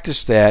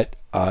 Practice that,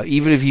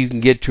 even if you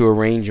can get to a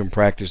range and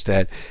practice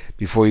that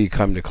before you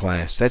come to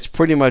class. That's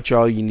pretty much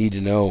all you need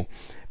to know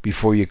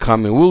before you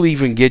come, and we'll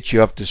even get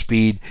you up to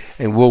speed,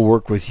 and we'll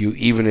work with you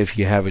even if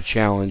you have a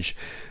challenge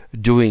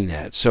doing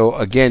that. So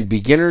again,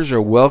 beginners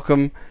are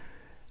welcome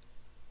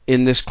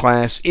in this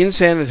class in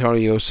San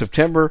Antonio,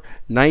 September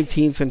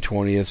 19th and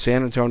 20th,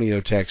 San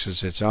Antonio,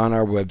 Texas. It's on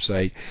our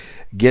website.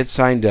 Get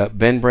signed up.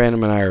 Ben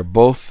Branham and I are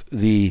both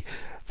the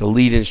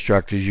lead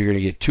instructors. You're going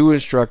to get 2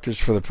 instructors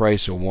for the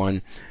price of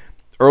 1.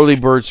 Early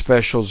bird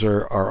specials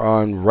are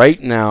on right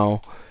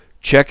now.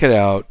 Check it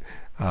out.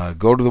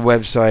 Go to the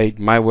website,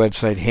 my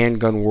website,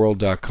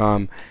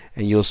 handgunworld.com,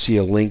 and you'll see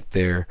a link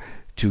there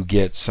to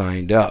get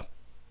signed up.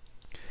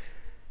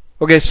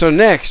 Okay, so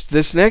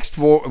this next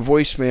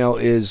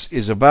voicemail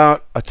is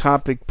about a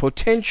topic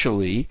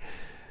potentially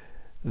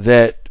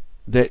that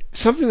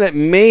something that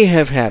may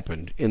have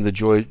happened in the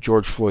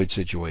George Floyd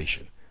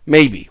situation.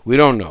 Maybe, we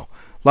don't know.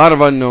 A lot of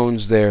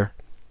unknowns there,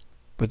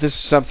 but this is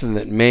something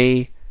that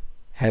may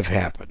have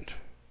happened.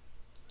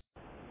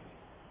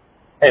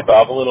 Hey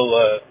Bob, a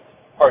little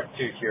part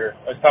 2 here.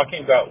 I was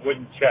talking about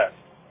wooden chest.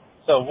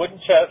 So wooden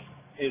chest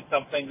is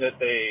something that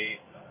the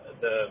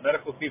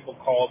medical people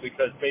call,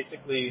 because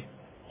basically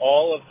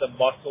all of the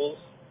muscles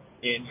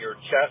in your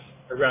chest,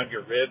 around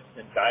your ribs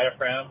and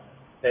diaphragm,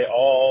 they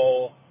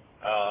all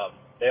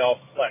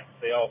flex,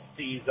 they all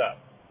seize up.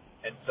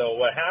 And so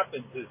what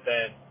happens is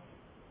then,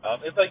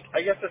 it's like,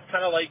 I guess it's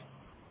kind of like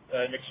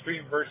an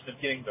extreme version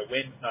of getting the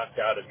wind knocked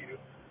out of you.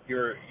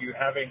 You're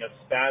having a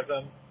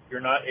spasm.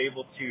 You're not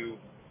able to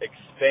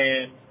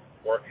expand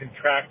or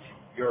contract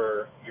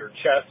your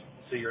chest,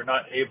 so you're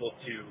not able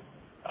to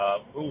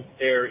move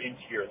air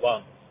into your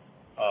lungs.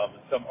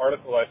 Some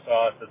article I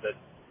saw said that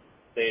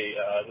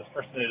this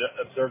person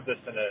had observed this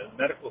in a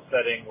medical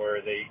setting where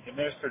they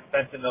administered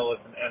fentanyl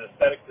as an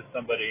anesthetic to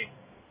somebody,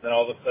 then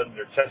all of a sudden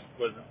their chest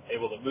wasn't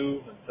able to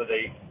move, and so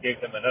they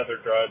gave them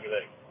another drug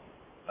that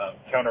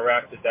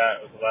counteracted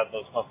that. It was allowed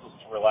those muscles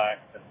to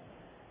relax. And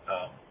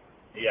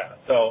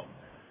so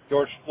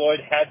George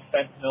Floyd had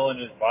fentanyl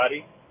in his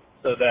body,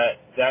 so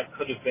that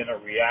could have been a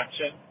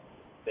reaction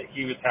that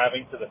he was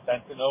having to the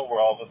fentanyl,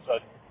 where all of a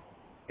sudden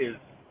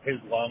his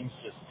lungs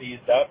just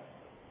seized up.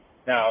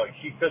 Now,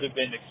 he could have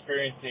been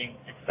experiencing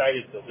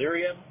excited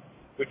delirium,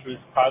 which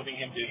was causing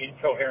him to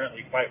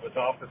incoherently fight with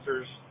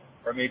officers,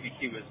 or maybe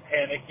he was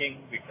panicking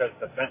because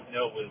the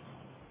fentanyl was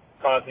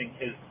causing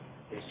his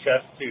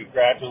chest to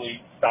gradually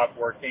stop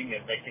working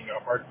and making it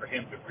hard for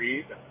him to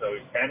breathe, and so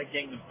he's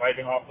panicking and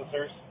fighting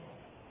officers.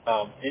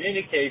 In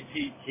any case,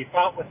 he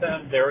fought with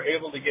them. They were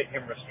able to get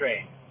him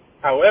restrained.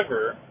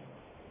 However,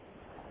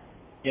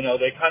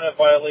 they kind of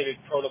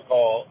violated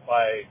protocol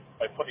by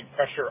putting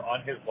pressure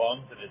on his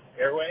lungs and his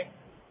airway,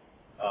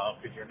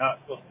 because you're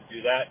not supposed to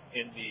do that.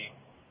 In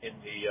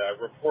the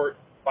report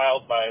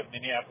filed by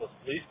Minneapolis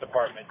Police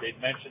Department, they'd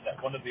mentioned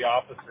that one of the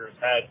officers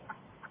had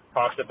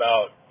talked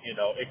about,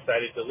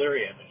 excited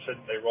delirium, and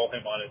shouldn't they roll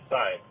him on his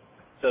side?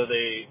 So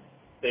they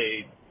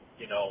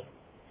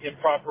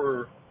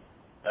improper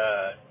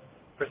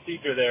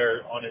procedure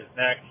there on his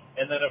neck,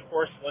 and then of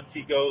course once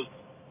he goes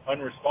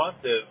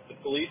unresponsive, the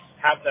police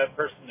have that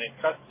person in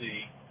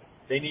custody.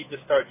 They need to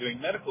start doing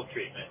medical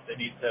treatment. They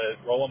need to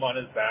roll him on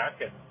his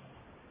back and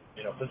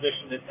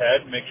position his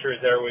head and make sure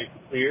his airway's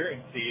clear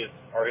and see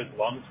are his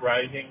lungs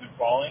rising and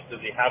falling.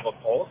 Does he have a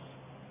pulse?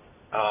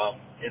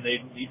 And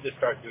they need to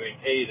start doing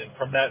aid. And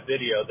from that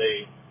video,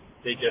 they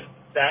just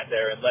sat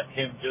there and let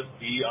him just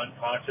be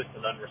unconscious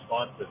and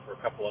unresponsive for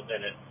a couple of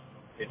minutes.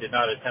 They did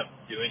not attempt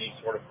to do any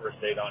sort of first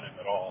aid on him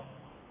at all.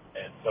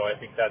 And so I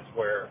think that's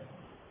where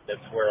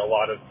a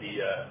lot of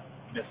the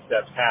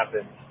missteps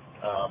happened.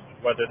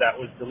 Whether that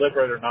was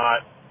deliberate or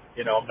not,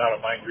 I'm not a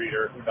mind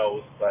reader, who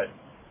knows, but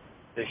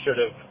they should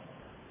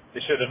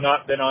have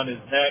not been on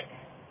his neck.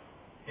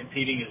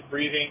 impeding his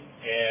breathing,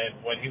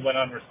 and when he went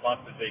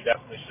unresponsive, they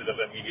definitely should have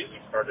immediately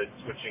started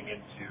switching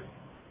into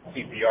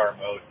CPR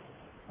mode,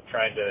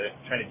 trying to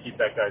keep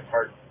that guy's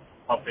heart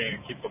pumping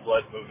and keep the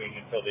blood moving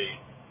until the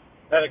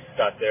medics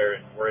got there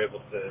and were able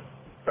to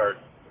start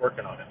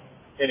working on him.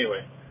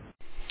 Anyway.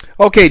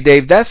 Okay,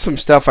 Dave, that's some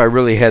stuff I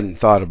really hadn't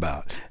thought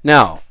about.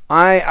 Now,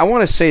 I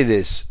want to say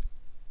this.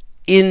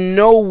 In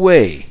no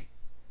way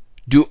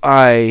do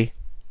I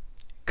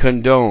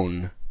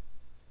condone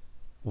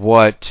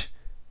what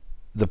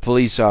the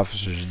police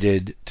officers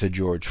did to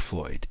George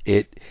Floyd.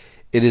 It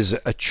is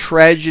a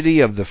tragedy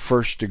of the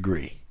first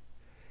degree.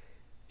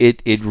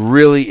 It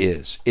really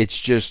is. It's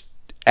just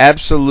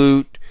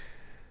absolute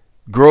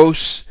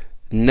gross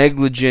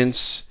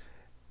negligence,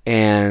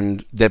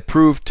 and that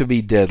proved to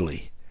be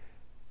deadly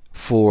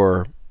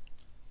for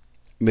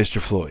Mr.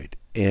 Floyd.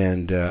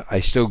 And I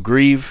still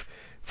grieve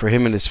for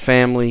him and his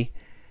family,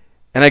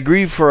 and I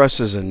grieve for us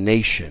as a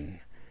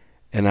nation,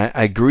 and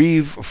I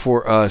grieve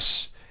for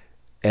us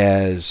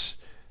as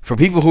for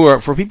people who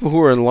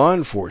are in law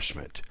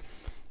enforcement,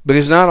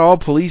 because not all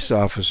police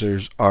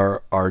officers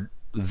are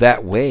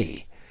that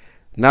way.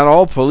 Not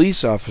all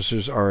police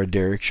officers are a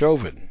Derek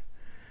Chauvin.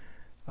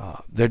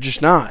 They're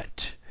just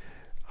not.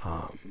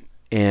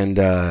 And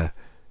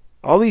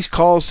all these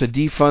calls to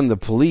defund the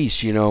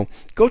police,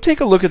 go take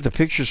a look at the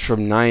pictures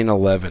from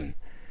 9/11,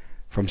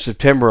 from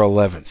September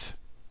 11th,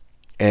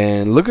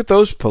 and look at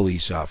those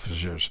police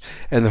officers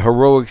and the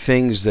heroic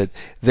things that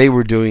they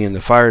were doing and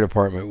the fire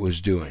department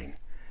was doing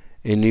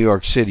in New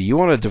York City. You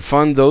want to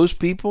defund those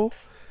people?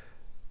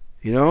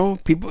 They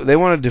want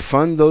to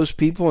defund those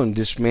people and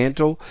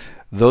dismantle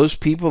those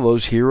people,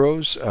 those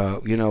heroes.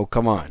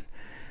 Come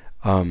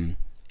on.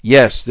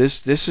 Yes,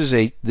 this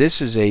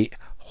is a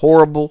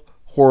horrible,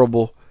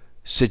 horrible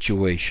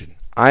situation.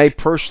 I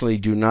personally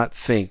do not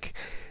think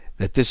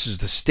that this is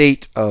the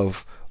state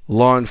of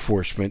law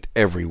enforcement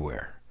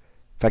everywhere.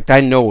 In fact,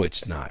 I know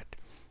it's not.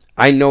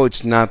 I know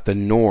it's not the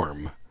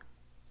norm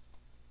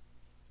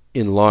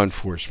in law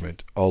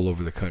enforcement all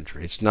over the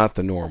country. It's not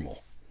the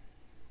normal.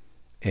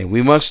 And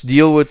we must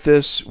deal with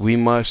this. We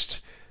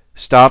must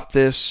stop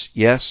this,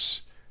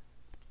 yes.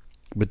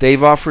 But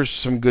Dave offers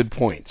some good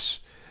points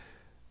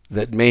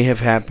that may have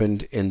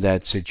happened in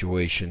that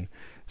situation.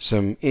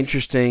 Some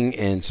interesting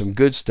and some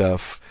good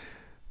stuff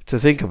to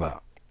think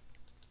about.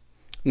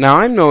 Now,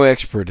 I'm no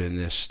expert in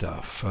this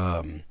stuff.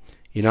 I'm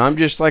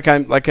just like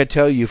I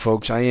tell you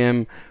folks, I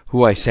am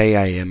who I say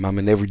I am. I'm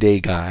an everyday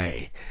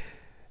guy.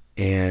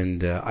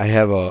 And I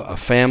have a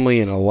family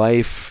and a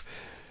life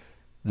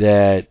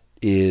that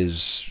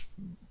is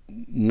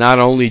not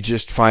only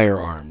just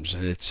firearms.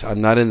 And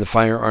I'm not in the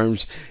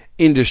firearms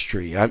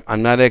industry.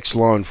 I'm not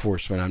ex-law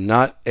enforcement. I'm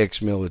not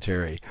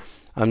ex-military.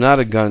 I'm not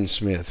a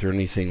gunsmith or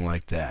anything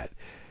like that.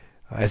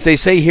 As they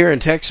say here in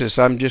Texas,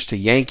 I'm just a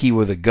Yankee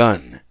with a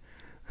gun.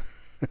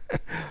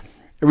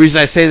 The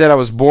reason I say that, I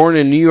was born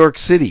in New York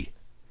City,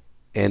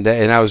 and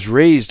I was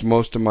raised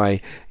most of my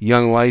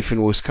young life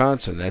in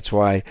Wisconsin. That's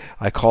why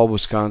I call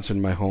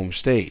Wisconsin my home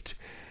state.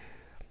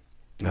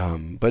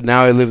 But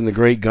now I live in the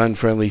great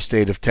gun-friendly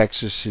state of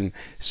Texas, in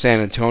San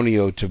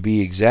Antonio to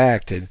be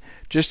exact, and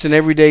just an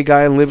everyday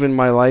guy living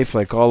my life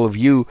like all of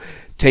you,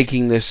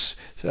 taking this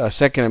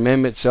Second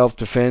Amendment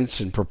self-defense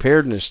and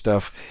preparedness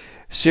stuff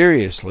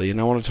seriously. And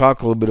I want to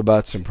talk a little bit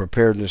about some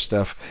preparedness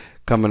stuff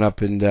coming up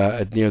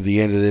near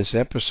the end of this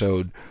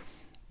episode.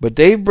 But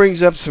Dave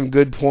brings up some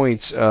good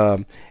points,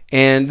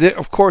 and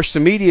of course the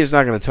media is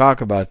not going to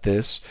talk about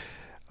this.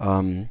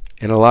 And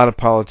a lot of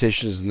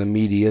politicians in the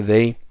media,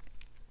 they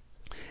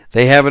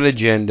have an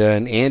agenda,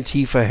 and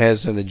Antifa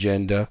has an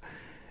agenda,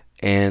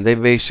 and they're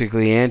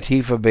basically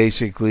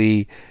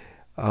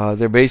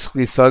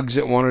thugs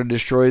that want to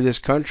destroy this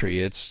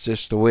country. It's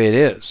just the way it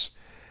is.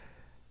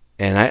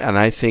 And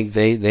I think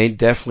they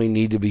definitely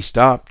need to be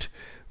stopped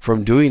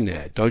from doing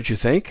that. Don't you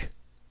think?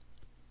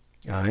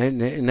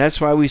 And that's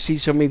why we see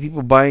so many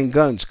people buying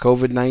guns.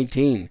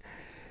 COVID-19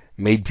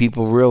 made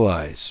people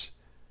realize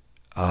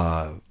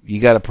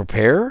you got to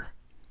prepare.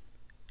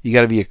 You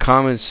got to be a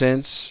common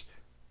sense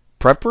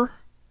prepper.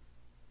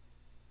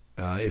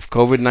 If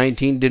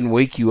COVID-19 didn't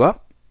wake you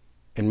up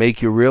and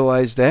make you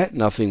realize that,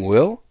 nothing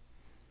will.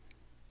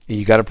 And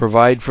you got to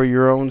provide for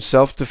your own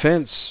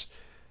self-defense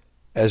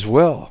as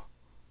well.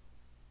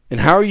 And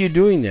how are you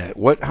doing that?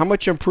 How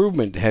much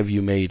improvement have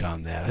you made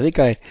on that? I think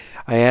I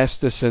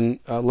asked this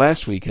in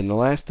last week in the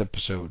last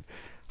episode.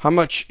 How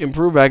much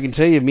improvement? I can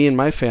tell you, me and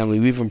my family,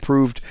 we've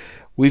improved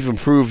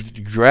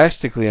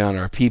drastically on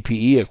our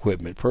PPE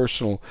equipment,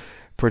 personal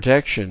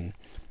protection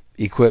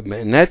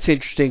equipment. And that's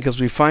interesting because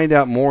we find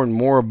out more and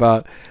more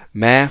about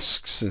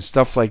masks and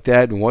stuff like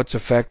that, and what's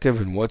effective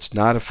and what's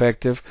not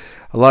effective.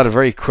 A lot of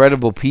very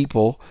credible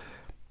people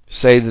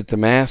say that the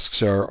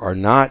masks are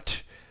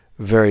not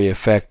very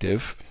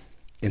effective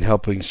in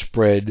helping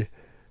spread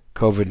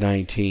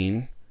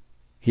COVID-19.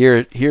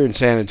 Here in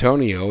San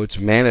Antonio, it's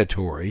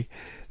mandatory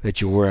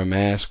that you wear a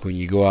mask when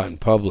you go out in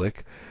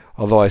public,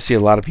 although I see a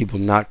lot of people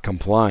not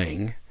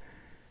complying.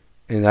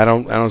 And I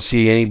don't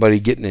see anybody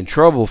getting in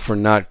trouble for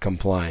not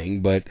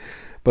complying, but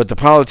But the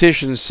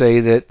politicians say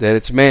that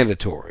it's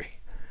mandatory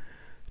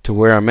to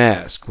wear a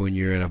mask when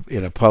you're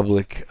in a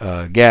public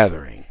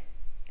gathering.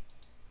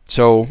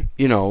 So,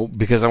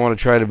 because I want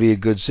to try to be a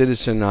good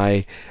citizen,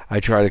 I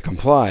try to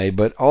comply.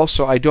 But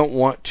also, I don't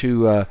want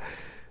to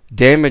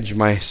damage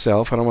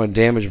myself. I don't want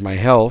to damage my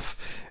health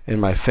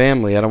and my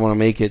family. I don't want to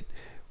make it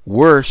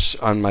worse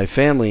on my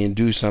family and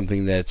do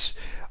something that's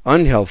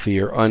unhealthy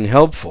or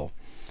unhelpful.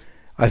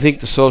 I think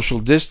the social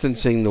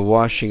distancing, the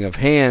washing of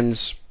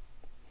hands,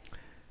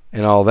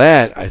 and all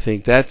that, I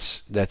think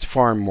that's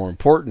far more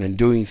important, and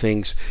doing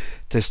things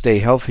to stay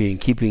healthy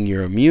and keeping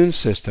your immune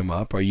system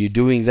up. Are you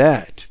doing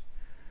that?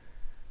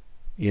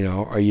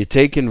 Are you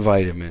taking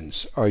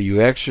vitamins? Are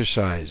you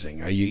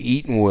exercising? Are you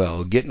eating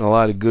well, getting a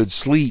lot of good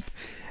sleep,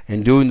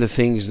 and doing the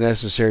things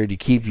necessary to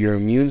keep your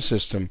immune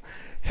system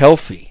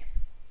healthy?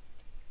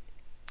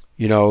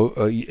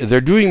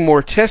 They're doing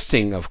more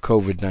testing of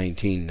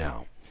COVID-19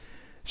 now.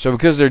 So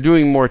because they're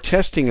doing more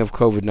testing of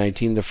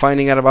COVID-19, they're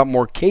finding out about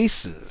more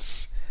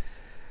cases.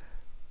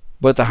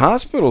 But the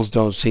hospitals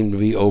don't seem to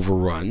be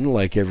overrun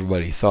like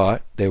everybody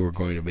thought they were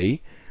going to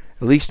be.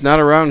 At least not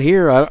around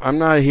here. I'm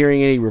not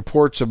hearing any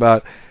reports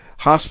about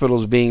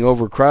hospitals being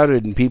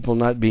overcrowded and people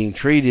not being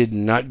treated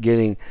and not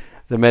getting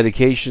the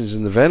medications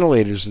and the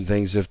ventilators and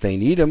things if they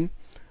need them.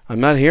 I'm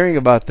not hearing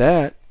about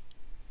that.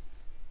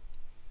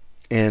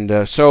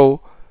 And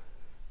so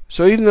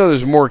even though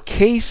there's more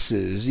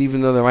cases,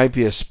 even though there might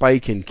be a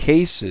spike in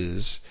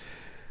cases,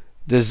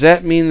 does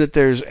that mean that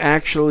there's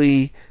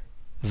actually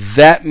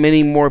that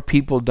many more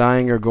people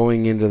dying or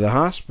going into the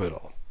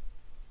hospital?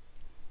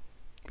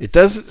 It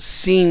doesn't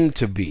seem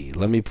to be.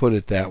 Let me put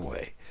it that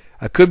way.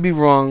 I could be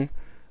wrong,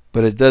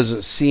 but it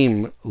doesn't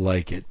seem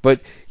like it.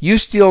 But you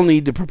still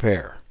need to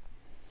prepare.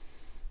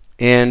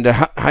 And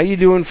how you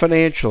doing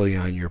financially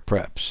on your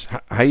preps?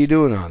 How you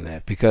doing on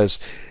that? Because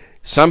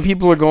some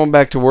people are going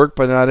back to work,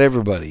 but not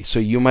everybody. So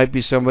you might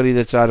be somebody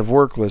that's out of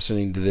work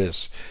listening to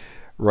this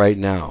right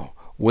now.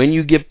 When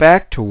you get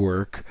back to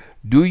work,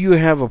 do you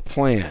have a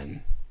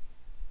plan?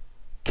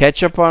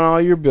 Catch up on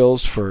all your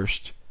bills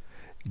first.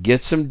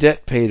 Get some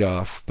debt paid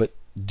off. But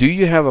do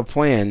you have a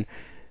plan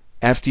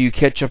after you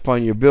catch up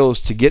on your bills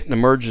to get an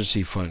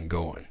emergency fund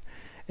going?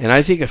 And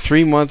I think a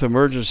 3-month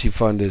emergency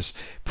fund has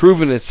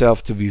proven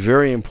itself to be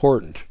very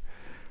important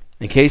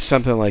in case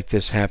something like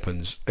this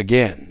happens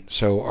again.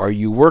 So are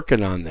you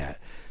working on that?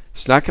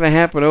 It's not going to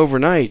happen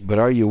overnight, but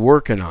are you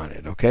working on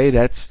it? Okay,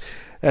 that's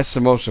the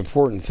most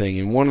important thing.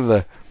 And one of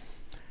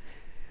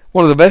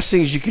the best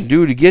things you can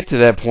do to get to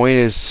that point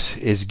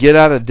is get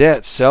out of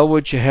debt. Sell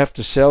what you have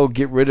to sell.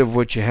 Get rid of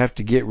what you have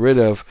to get rid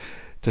of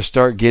to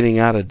start getting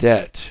out of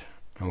debt.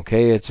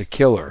 Okay, it's a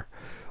killer.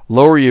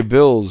 Lower your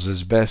bills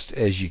as best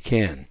as you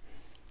can.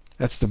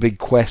 That's the big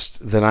quest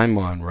that I'm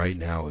on right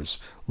now, is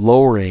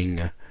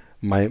lowering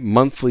my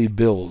monthly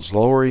bills,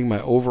 lowering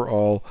my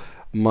overall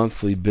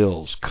monthly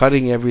bills,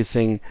 cutting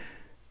everything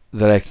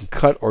that I can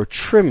cut, or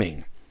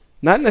trimming.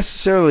 Not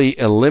necessarily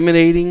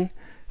eliminating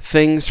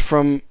things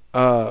from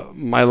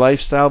my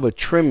lifestyle, but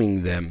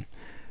trimming them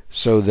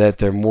so that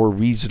they're more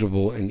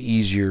reasonable and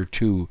easier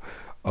to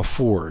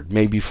afford.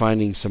 Maybe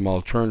finding some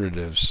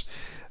alternatives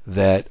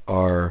that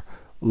are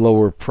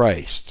lower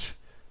priced,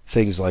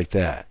 things like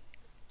that.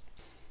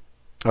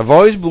 I've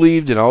always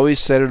believed and always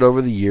said it over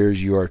the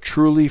years, you are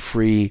truly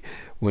free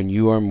when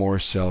you are more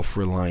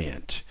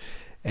self-reliant.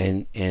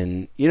 And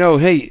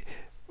hey,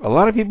 a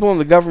lot of people in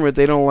the government,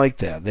 they don't like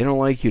that. They don't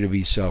like you to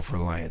be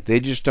self-reliant.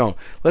 They just don't.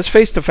 Let's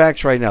face the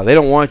facts right now. They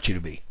don't want you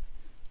to be.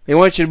 They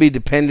want you to be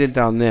dependent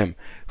on them.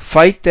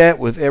 Fight that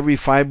with every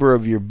fiber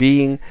of your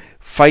being.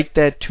 Fight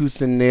that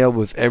tooth and nail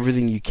with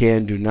everything you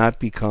can. Do not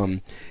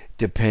become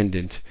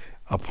dependent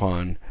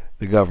upon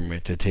the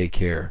government to take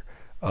care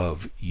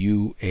of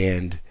you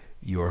and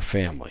your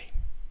family.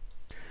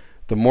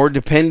 The more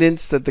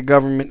dependence that the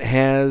government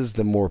has,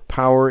 the more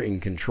power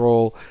and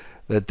control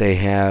that they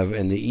have.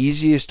 And the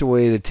easiest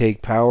way to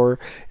take power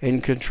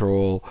and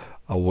control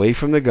away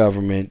from the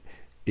government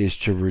is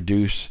to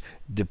reduce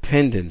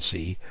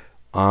dependency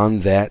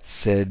on that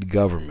said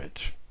government.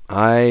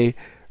 I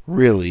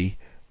really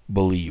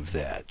believe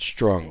that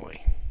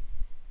strongly.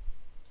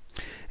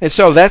 And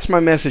so that's my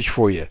message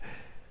for you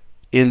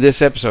in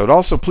this episode.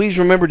 Also, please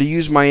remember to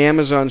use my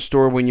Amazon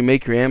store when you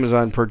make your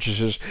Amazon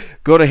purchases.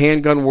 Go to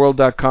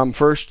handgunworld.com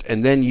first,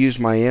 and then use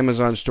my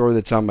Amazon store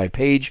that's on my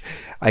page.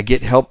 I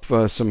get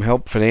some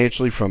help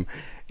financially from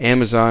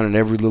Amazon, and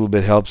every little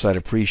bit helps. I'd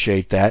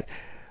appreciate that.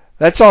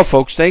 That's all,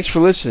 folks. Thanks for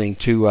listening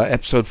to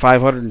episode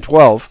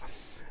 512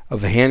 of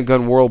the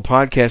Handgun World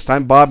podcast.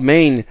 I'm Bob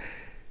Mayne.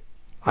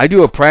 I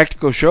do a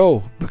practical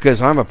show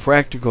because I'm a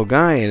practical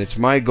guy, and it's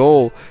my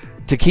goal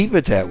to keep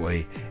it that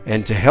way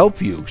and to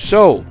help you.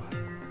 So,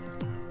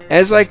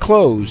 as I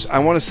close, I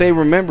want to say,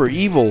 remember,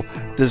 evil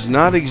does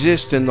not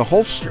exist in the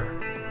holster.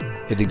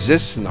 It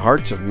exists in the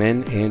hearts of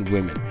men and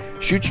women.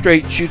 Shoot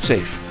straight, shoot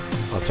safe.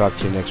 I'll talk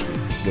to you next week.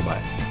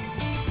 Goodbye.